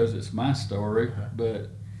 again, because it's my story, but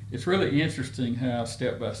it's really interesting how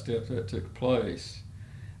step by step that took place.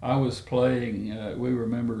 I was playing, we were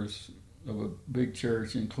members of a big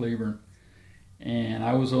church in Cleveland, and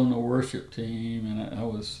I was on the worship team, and I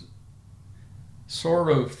was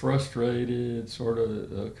sort of frustrated, sort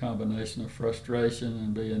of a combination of frustration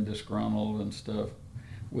and being disgruntled and stuff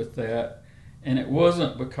with that. And it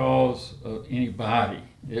wasn't because of anybody.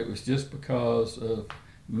 It was just because of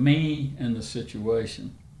me and the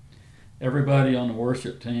situation. Everybody on the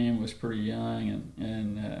worship team was pretty young,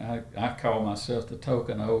 and I call myself the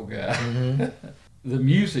token old guy. Mm-hmm. The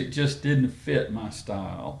music just didn't fit my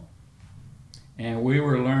style. And we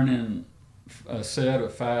were learning a set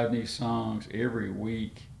of 5 new songs every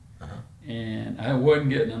week. Uh-huh. And I wasn't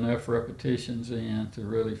getting enough repetitions in to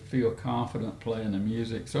really feel confident playing the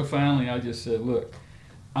music. So finally I just said, look,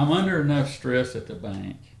 I'm under enough stress at the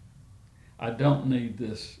bank. I don't need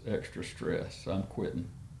this extra stress. I'm quitting.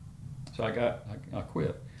 So I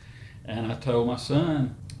quit. And I told my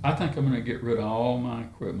son, I think I'm going to get rid of all my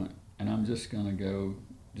equipment, and I'm just going to go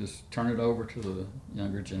just turn it over to the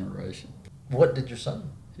younger generation. What did your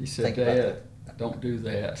son He said, Dad, don't do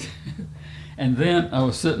that. And then I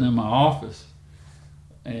was sitting in my office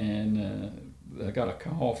And I got a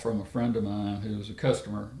call from a friend of mine who was a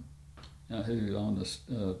customer who owned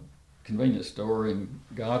a convenience store in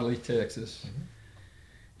Godley, Texas.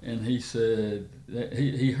 And he said that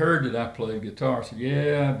he heard that I played guitar. I said,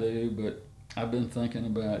 yeah, I do, but I've been thinking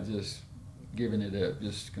about just giving it up,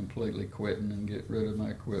 just completely quitting and get rid of my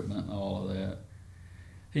equipment and all of that.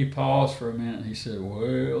 He paused for a minute and he said,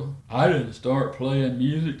 well, I didn't start playing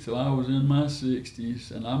music till I was in my 60s,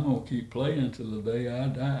 and I'm going to keep playing till the day I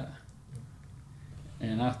die.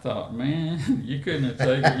 And I thought, man, you couldn't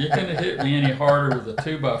have hit me any harder with a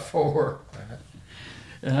 2x4.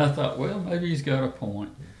 And I thought, well, maybe he's got a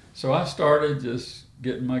point. So I started just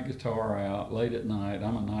getting my guitar out late at night.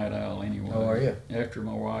 I'm a night owl anyway. Oh, are you? After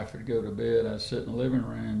my wife would go to bed, I'd sit in the living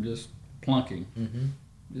room just plunking.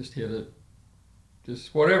 Just hit it.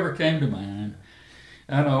 Just whatever came to mind.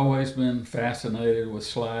 I'd always been fascinated with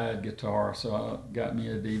slide guitar, so I got me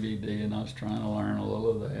a DVD and I was trying to learn a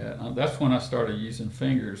little of that. That's when I started using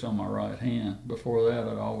fingers on my right hand. Before that,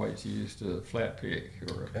 I'd always used a flat pick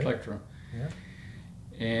or a plectrum. Yeah.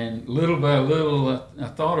 And little by little, I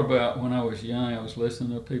thought about when I was young, I was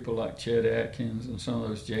listening to people like Chet Atkins and some of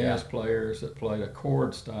those jazz players that played a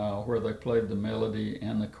chord style where they played the melody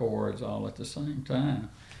and the chords all at the same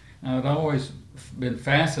time. I'd always been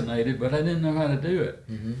fascinated, but I didn't know how to do it.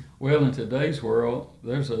 Well, in today's world,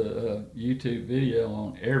 there's a YouTube video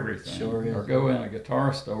on everything. Sure is. Or go in a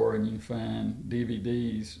guitar store and you can find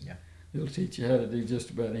DVDs. Yeah. It'll teach you how to do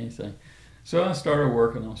just about anything. So I started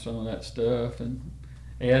working on some of that stuff and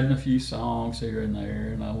adding a few songs here and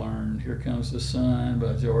there, and I learned "Here Comes the Sun"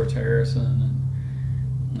 by George Harrison,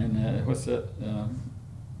 and what's that?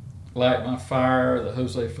 "Light My Fire," the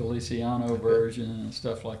Jose Feliciano version, and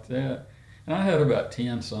stuff like that. And I had about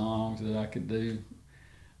 10 songs that I could do.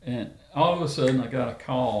 And all of a sudden, I got a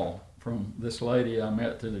call from this lady I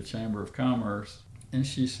met through the Chamber of Commerce, and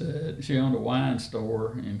she said she owned a wine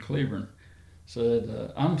store in Cleveland.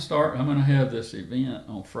 Said, I'm going to have this event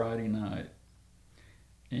on Friday night,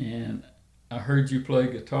 and I heard you play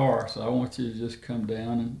guitar, so I want you to just come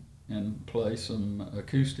down and play some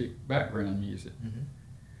acoustic background music.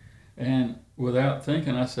 And without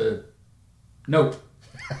thinking, I said, nope.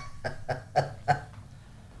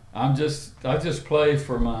 I just play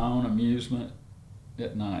for my own amusement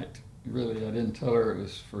at night. Really, I didn't tell her it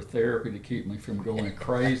was for therapy to keep me from going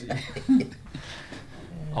crazy.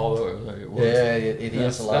 Although it was. Yeah, it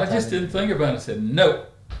is a lot. I just didn't think about it. I said, nope,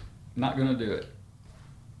 not going to do it.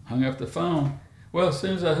 Hung up the phone. Well, as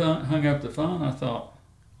soon as I hung up the phone, I thought,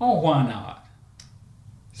 oh, why not?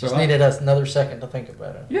 So Just needed another second to think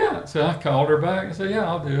about it. Yeah, so I called her back and said, yeah,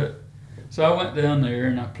 I'll do it. So I went down there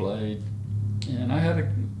and I played, and I had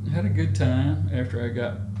a good time after I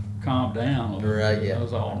got calmed down a little bit. Yeah. I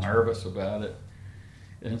was all nervous about it.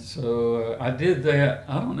 And so I did that.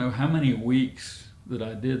 I don't know how many weeks that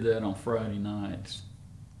I did that on Friday nights,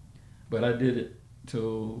 but I did it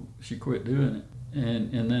till she quit doing it.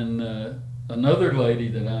 And then another lady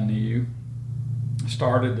that I knew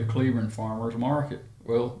started the Cleveland Farmers Market.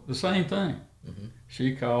 Well, the same thing.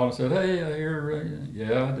 She called and said, hey, I hear,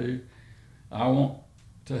 yeah, I do. I want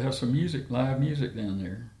to have some music, live music down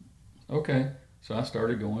there. Okay. So I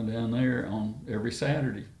started going down there on every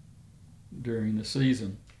Saturday during the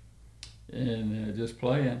season and just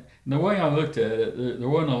playing. And the way I looked at it, there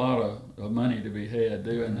wasn't a lot of money to be had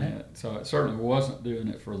doing that. So I certainly wasn't doing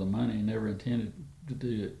it for the money. Never intended to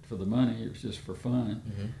do it for the money. It was just for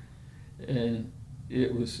fun. And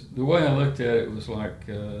it was, the way I looked at it was like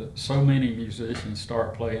so many musicians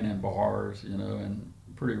start playing in bars, and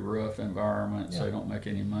pretty rough environments. They don't make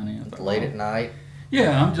any money. I thought, late at night.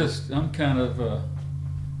 Yeah, I'm kind of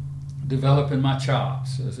developing my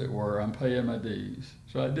chops, as it were. I'm paying my dues.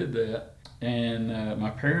 So I did that. And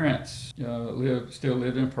my parents still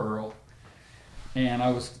lived in Pearl. And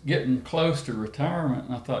I was getting close to retirement,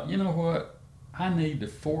 and I thought, you know what? I need to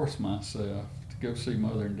force myself to go see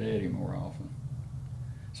Mother and Daddy more often.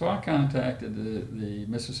 So I contacted the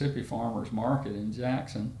Mississippi Farmers Market in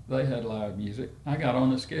Jackson. They had live music. I got on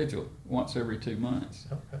the schedule once every 2 months.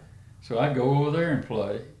 Okay. So I go over there and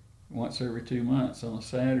play once every 2 months on a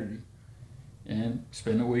Saturday and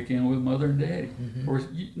spend the weekend with Mother and Daddy. Of course,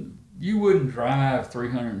 you wouldn't drive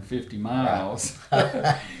 350 miles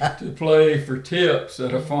to play for tips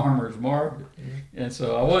at a farmer's market. And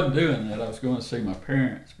so I wasn't doing that. I was going to see my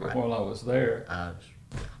parents. But while I was there,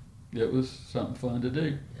 it was something fun to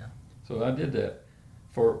do. Yeah. So I did that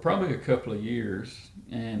for probably a couple of years.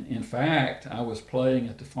 And in fact, I was playing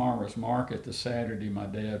at the farmer's market the Saturday my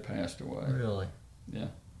dad passed away. Really? Yeah.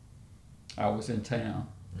 I was in town.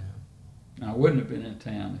 Yeah. I wouldn't have been in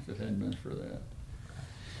town if it hadn't been for that.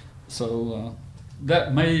 So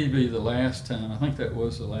That may be the last time. I think that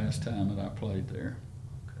was the last time that I played there.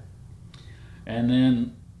 Okay. And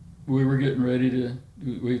then we were getting ready to.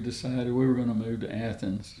 We decided we were going to move to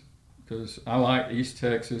Athens because I like East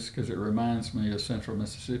Texas because it reminds me of Central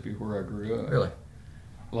Mississippi where I grew up. Really?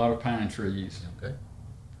 A lot of pine trees. Okay.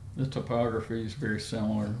 The topography is very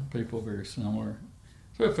similar. People very similar.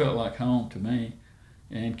 So it felt like home to me.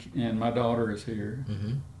 And my daughter is here.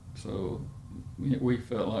 Mm-hmm. So we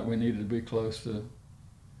felt like we needed to be close to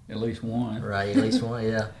at least one. Right, at least one,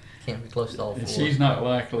 yeah. Can't be close to all four. And she's not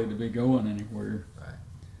likely to be going anywhere. Right.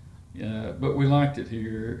 Yeah, but we liked it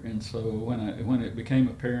here, and so when it became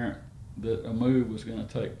apparent that a move was going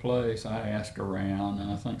to take place, I asked around,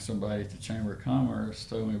 and I think somebody at the Chamber of Commerce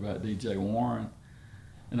told me about DJ Warren,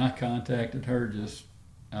 and I contacted her just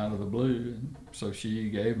out of the blue. So she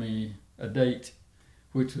gave me a date,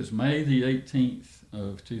 which was May the 18th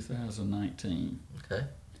of 2019. Okay.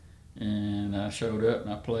 And I showed up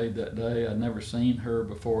and I played that day. I'd never seen her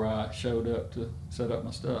before I showed up to set up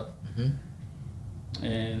my stuff. Mm-hmm.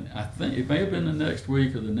 And I think it may have been the next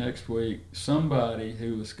week or the next week, somebody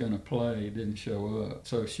who was going to play didn't show up.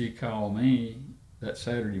 So she called me that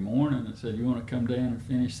Saturday morning and said, "You want to come down and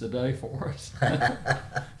finish the day for us?"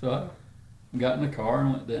 So I got in the car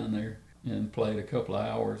and went down there and played a couple of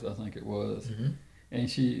hours, I think it was. Mm-hmm. And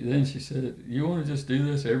she said, "You want to just do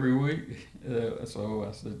this every week?" So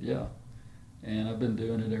I said, "Yeah." And I've been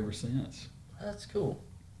doing it ever since. That's cool.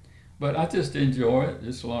 But I just enjoy it.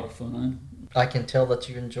 It's a lot of fun. I can tell that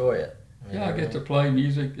you enjoy it. Yeah, I get to play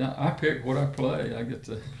music. I pick what I play. I get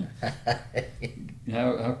to,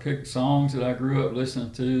 I pick songs that I grew up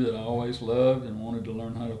listening to that I always loved and wanted to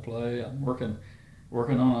learn how to play. I'm working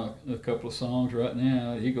on a couple of songs right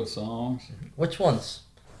now, Eagle songs. Which ones?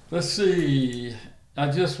 Let's see.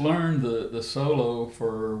 I just learned the solo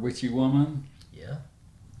for Witchy Woman. Yeah.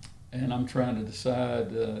 And I'm trying to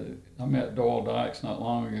decide. I met Doyle Dykes not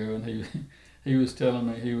long ago, and he was telling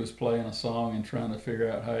me he was playing a song and trying to figure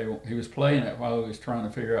out how he was playing it while he was trying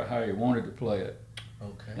to figure out how he wanted to play it.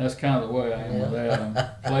 Okay. That's kind of the way I am with that. I'm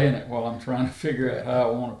playing it while I'm trying to figure out how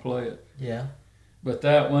I want to play it. Yeah. But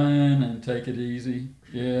that one and Take It Easy.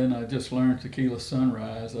 Yeah, and I just learned Tequila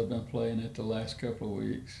Sunrise. I've been playing it the last couple of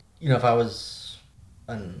weeks. You know, if I was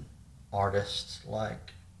an artist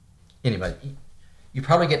like anybody, you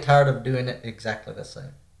probably get tired of doing it exactly the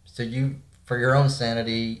same. So you, for your own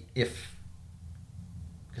sanity,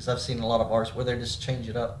 because I've seen a lot of artists where they just change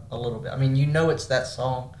it up a little bit. I mean, you know it's that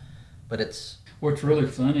song, but it's... What's really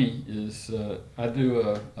funny is I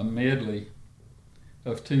do a medley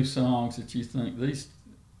of two songs that you think these...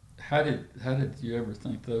 How did you ever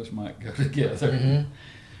think those might go together? Mm-hmm.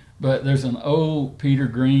 But there's an old Peter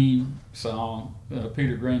Green song.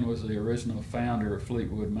 Peter Green was the original founder of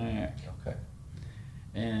Fleetwood Mac. Okay.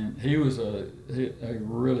 And he was a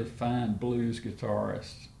really fine blues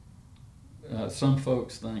guitarist. Some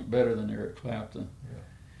folks think better than Eric Clapton. Yeah.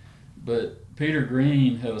 But Peter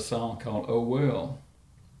Green had a song called "Oh Well."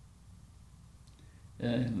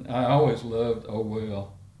 And I always loved "Oh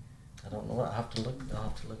Well." I don't know what, I'll have to look it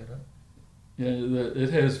up. Yeah, it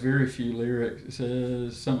has very few lyrics. It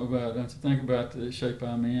says something about, don't you think about the shape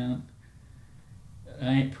I'm in? I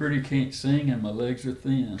ain't pretty, can't sing, and my legs are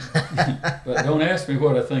thin. But don't ask me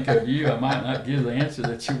what I think of you. I might not give the answer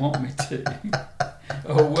that you want me to.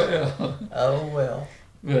 Oh, well. Oh, well.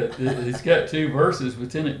 But it's got two verses, but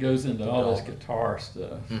then it goes into all this guitar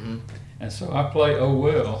stuff. Mm-hmm. And so I play "Oh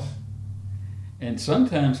Well," and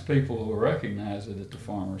sometimes people will recognize it at the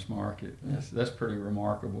farmer's market. That's pretty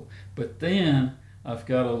remarkable. But then I've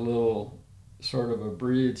got a little sort of a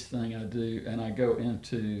bridge thing I do, and I go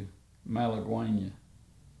into Malagueña.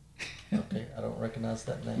 Okay, I don't recognize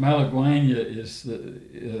that name. Malagueña is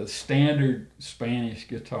the standard Spanish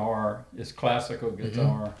guitar. It's classical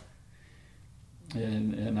guitar. Mm-hmm.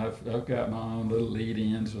 And I've got my own little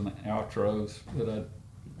lead-ins and outros that I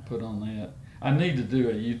put on that. I need to do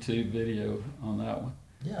a YouTube video on that one.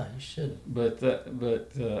 Yeah, you should. But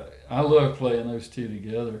I love playing those two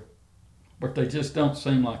together, but they just don't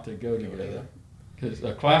seem like they go together. Because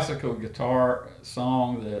a classical guitar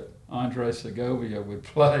song that Andre Segovia would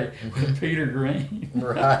play with Peter Green.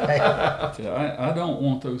 Right. I don't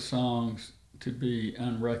want those songs to be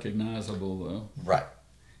unrecognizable though. Right.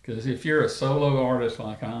 Because if you're a solo artist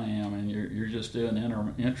like I am, and you're just doing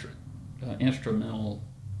instrumental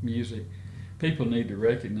music, people need to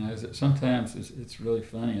recognize it. Sometimes it's really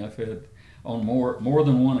funny. I've had on more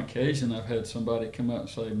than one occasion, I've had somebody come up and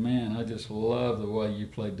say, "Man, I just love the way you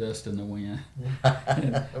play Dust in the Wind."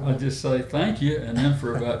 And I just say, "Thank you," and then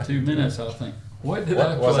for about 2 minutes I'll think, what did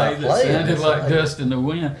I play that sounded like Dust in the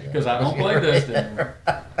Wind? Because I don't play Dust in the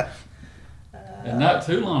Wind. And not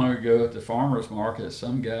too long ago at the farmers market,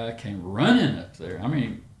 some guy came running up there. I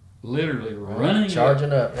mean, literally running,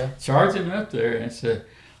 charging up, charging up there, and said,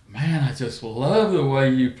 "Man, I just love the way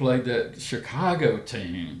you played that Chicago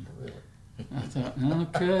tune." I thought,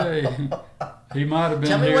 okay. He might have been.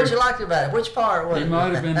 Tell me here, what you liked about it. Which part was he it?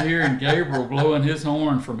 might have been hearing Gabriel blowing his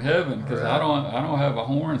horn from heaven, because I don't have a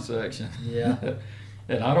horn section. Yeah.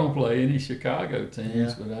 And I don't play any Chicago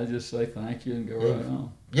tunes, but I just say thank you and go right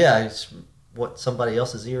on. Yeah, it's what somebody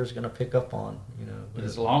else's ear is going to pick up on, you know.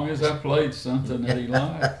 As long as I played something that he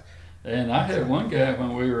liked. And I had one guy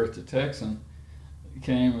when we were at the Texan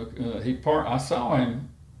came. I saw him.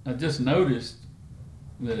 I just noticed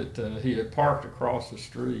that he had parked across the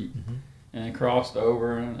street and crossed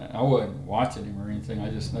over, and I wasn't watching him or anything. I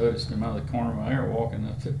just noticed him out of the corner of my eye walking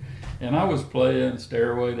up there. And I was playing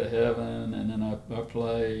Stairway to Heaven, and then I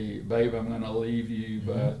play Babe, I'm Gonna Leave You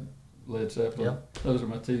by Led Zeppelin. Yep. Those are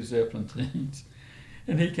my two Zeppelin tunes.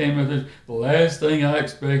 And he came up there. The last thing I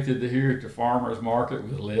expected to hear at the farmer's market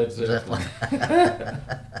was Led Zeppelin. Right.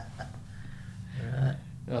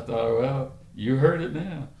 I thought, well, you heard it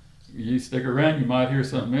now. You stick around, you might hear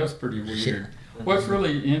something else pretty weird. What's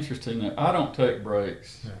really interesting, I don't take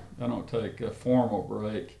breaks. I don't take a formal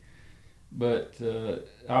break. But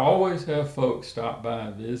I always have folks stop by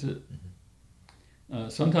and visit.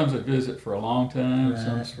 Sometimes they visit for a long time,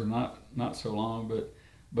 some for not so long,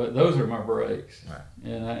 but those are my breaks. Right.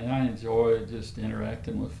 And I enjoy just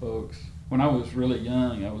interacting with folks. When I was really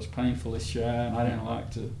young, I was painfully shy, and I didn't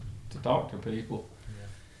like to talk to people.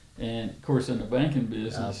 And of course, in the banking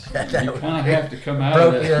business, you kind of have to come out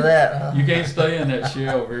of that. You can't stay in that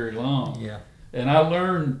shell very long. Yeah. And I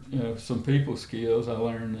learned some people skills. I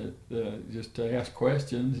learned that just to ask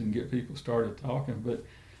questions and get people started talking.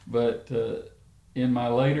 But in my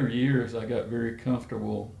later years, I got very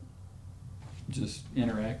comfortable just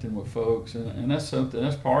interacting with folks, and that's something.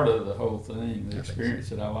 That's part of the whole thing. The experience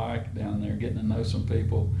that I like down there, getting to know some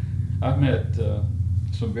people. I've met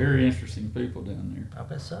some very interesting people down there. I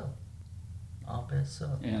bet so. I'll bet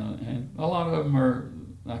so. And a lot of them are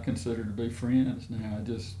I consider to be friends now.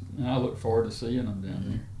 I look forward to seeing them down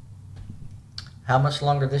there. How much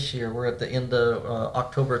longer this year? We're at the end of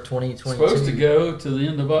October 2022. Supposed to go to the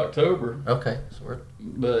end of October. Okay,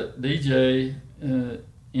 But DJ,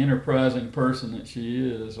 enterprising person that she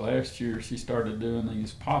is, last year she started doing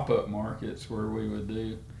these pop-up markets where we would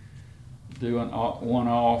do an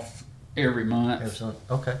one-off every month.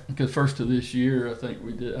 Okay. Because first of this year, I think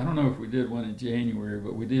we did. I don't know if we did one in January,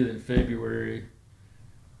 but we did in February,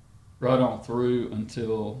 right on through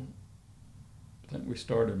until I think we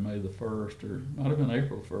started May the 1st, or might have been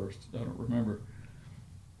April 1st. I don't remember.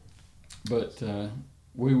 But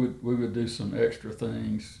we would do some extra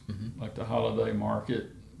things like the holiday market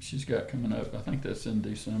she's got coming up. I think that's in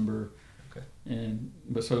December. Okay.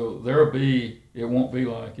 But so it won't be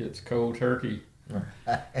like it's cold turkey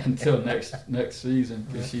until next season,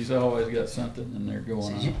 because she's always got something in there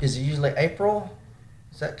going on. Is it usually April?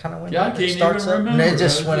 Is that kind of when it starts even remember. No,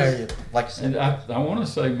 just whenever you, like you said. I want to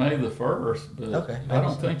say May the 1st, but I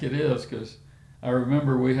don't think it is, because I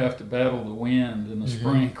remember we have to battle the wind in the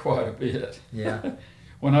spring quite a bit. Yeah.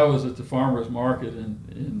 When I was at the farmers market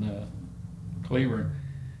in Cleveland,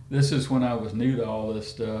 this is when I was new to all this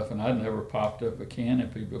stuff, and I'd never popped up a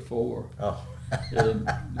canopy before. Oh. And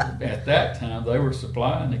at that time, they were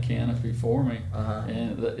supplying the canopy for me,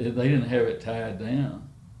 and they didn't have it tied down.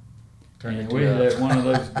 And we had one of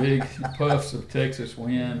those big puffs of Texas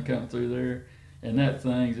wind come through there, and that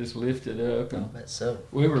thing just lifted up. And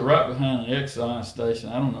we were right behind an Exxon station.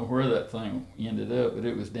 I don't know where that thing ended up, but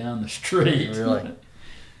it was down the street. Really?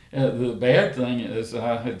 The bad thing is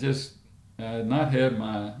I had not had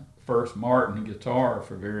my first Martin guitar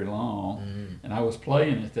for very long, and I was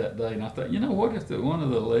playing it that day, and I thought, what if one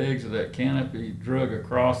of the legs of that canopy drug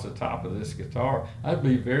across the top of this guitar? I'd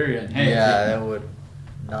be very unhappy. Yeah, that would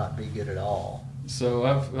not be good at all. So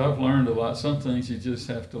I've learned a lot. Some things you just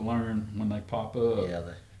have to learn when they pop up. Yeah.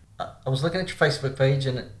 I was looking at your Facebook page,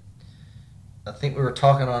 and I think we were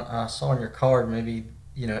talking I saw on your card, maybe,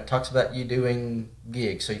 it talks about you doing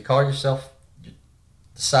gigs. So you call yourself the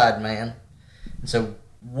side man. And so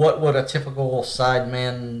what would a typical side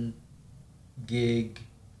man gig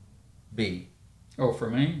be? Oh, for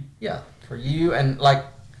me? Yeah, for you. And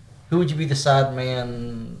who would you be the side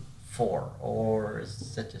man for, or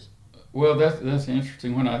is that just? Well, that's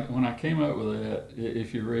interesting. When I came up with that,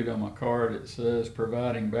 if you read on my card, it says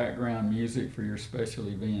providing background music for your special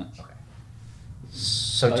events. Okay.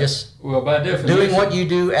 So by definition, doing what you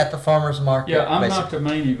do at the farmers market. Yeah, I'm not the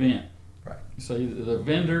main event. Right. So the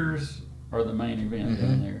vendors are the main event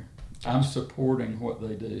down there. I'm supporting what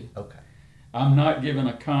they do. Okay. I'm not giving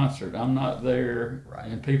a concert. I'm not there, Right.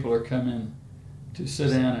 and people are coming to sit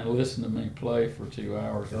down and listen to me play for 2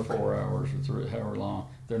 hours or 4 hours or however long.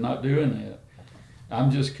 They're not doing that.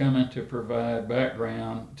 I'm just coming to provide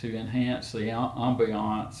background to enhance the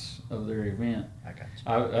ambiance of their event. I got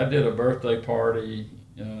you. I did a birthday party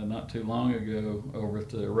not too long ago over at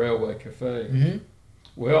the Railway Cafe. Mm-hmm.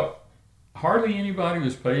 Well, hardly anybody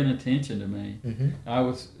was paying attention to me. Mm-hmm. I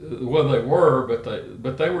was, well, they were,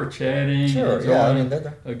 but they were chatting, Sure, enjoying yeah, I mean,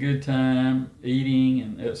 they're a good time, eating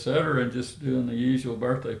and etc., and just doing the usual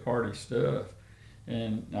birthday party stuff.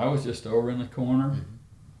 And I was just over in the corner,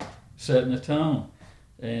 setting the tone.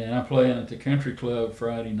 And I'm playing at the country club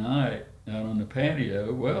Friday night out on the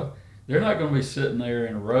patio. Well, they're not going to be sitting there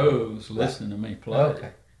in rows listening to me play.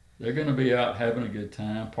 Okay. They're going to be out having a good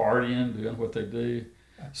time, partying, doing what they do.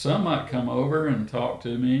 Some might come over and talk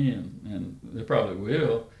to me, and they probably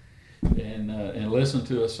will, and listen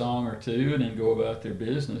to a song or two, and then go about their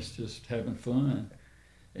business, just having fun.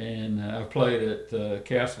 And I played at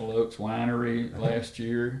Castle Oaks Winery last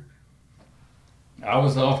year. I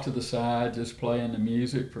was off to the side, just playing the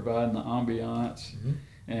music, providing the ambiance. Mm-hmm.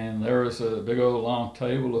 And there was a big old long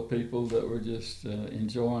table of people that were just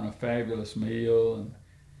enjoying a fabulous meal and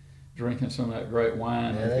drinking some of that great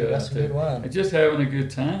wine. Yeah, they got some good wine. And just having a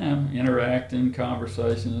good time, interacting,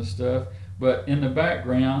 conversation and stuff. But in the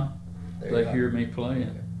background, they hear me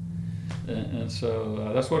playing. And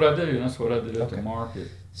so that's what I do. That's what I do at the market.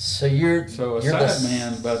 So a side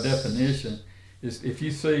man, by definition, is if you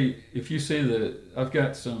see I've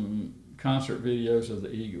got some concert videos of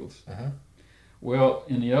the Eagles. Uh-huh. Well,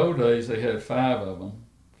 in the old days, they had 5 of them,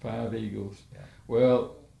 5 Eagles. Yeah.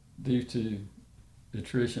 Well, due to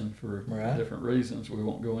attrition for different reasons we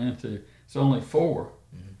won't go into, it's only 4.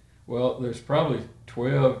 Mm-hmm. Well, there's probably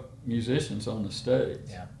 12 musicians on the stage.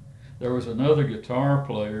 Yeah. There was another guitar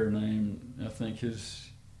player named, I think his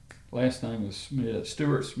last name was Smith,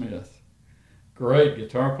 Stuart Smith. Great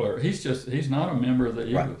guitar player. He's not a member of the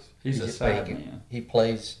Eagles. Right. He's a side man. He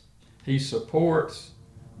plays. He supports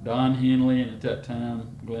Don Henley, and at that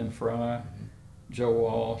time, Glenn Fry, Joe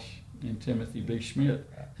Walsh, and Timothy B. Schmidt.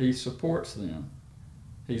 Right. He supports them.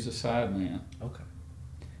 He's a side man. Okay.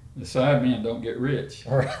 The side men don't get rich.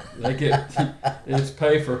 Right. They get, it's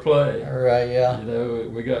pay for play. All right, yeah. You know,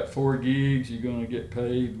 we got 4 gigs, you're going to get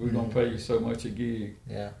paid, we're going to pay you so much a gig.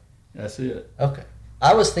 Yeah. That's it. Okay.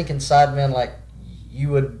 I was thinking sidemen like you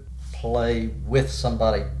would play with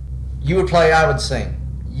somebody. You would play, I would sing.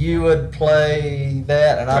 You would play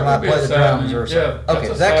that, and I might play the drums or something. Yeah,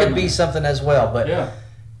 okay, that could be something as well. But yeah.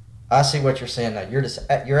 I see what you're saying now. You're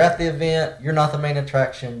at the event. You're not the main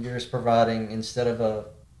attraction. You're just providing, instead of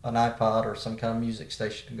an iPod or some kind of music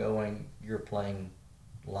station going, you're playing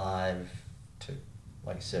live too,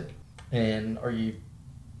 like I said. And are you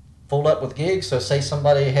full up with gigs? So say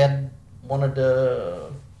somebody wanted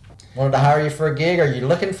to hire you for a gig. Are you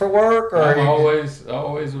looking for work? Or I'm always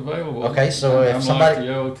available. Okay, so if somebody, like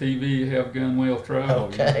the old TV Have Gun Will Travel,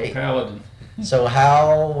 okay. Paladin. So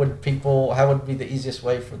how would be the easiest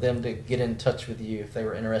way for them to get in touch with you if they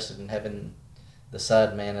were interested in having the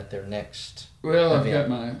side man at their next Well, event? I've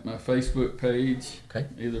got my Facebook page, okay.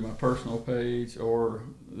 Either my personal page or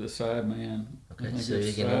the side man. Okay, so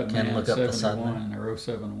you can kind of look up the side man. Or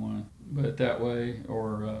 071. But that way,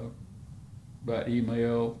 or by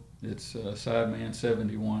email, it's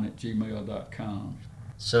sideman71@gmail.com.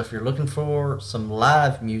 So if you're looking for some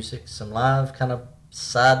live music, some live kind of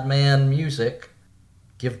sideman music,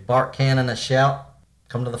 give Bart Cannon a shout.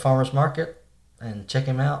 Come to the Farmers Market and check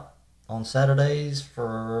him out on Saturdays.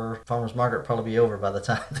 For Farmers Market will probably be over by the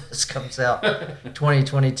time this comes out,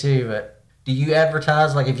 2022. But do you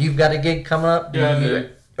advertise, like if you've got a gig coming up? I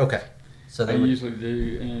do. Okay. So I usually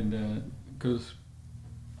do, and because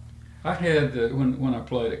I had when I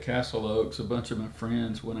played at Castle Oaks, a bunch of my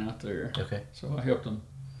friends went out there. Okay. So I helped them.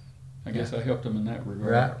 I guess I helped them in that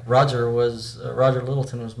regard. Right. Roger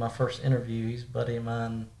Littleton was my first interview. He's a buddy of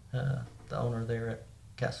mine, the owner there at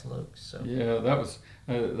Castle Oaks. So yeah, that was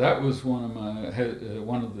one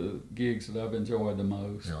of the gigs that I've enjoyed the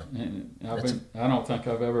most. Really? And I don't think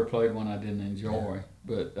I've ever played one I didn't enjoy,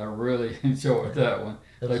 but I really enjoyed that one.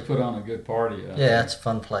 They put on a good party out there. Yeah, it's a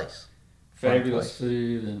fun place. Fabulous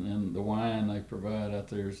food, and the wine they provide out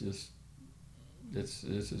there is just it's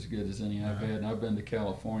as good as any I've had. And I've been to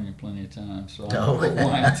California plenty of times, so I know what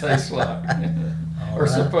wine tastes like, or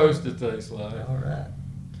supposed to taste like. All right.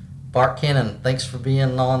 Bart Cannon, thanks for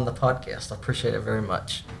being on the podcast. I appreciate it very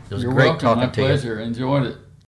much. It was great talking to you. My pleasure. Enjoyed it.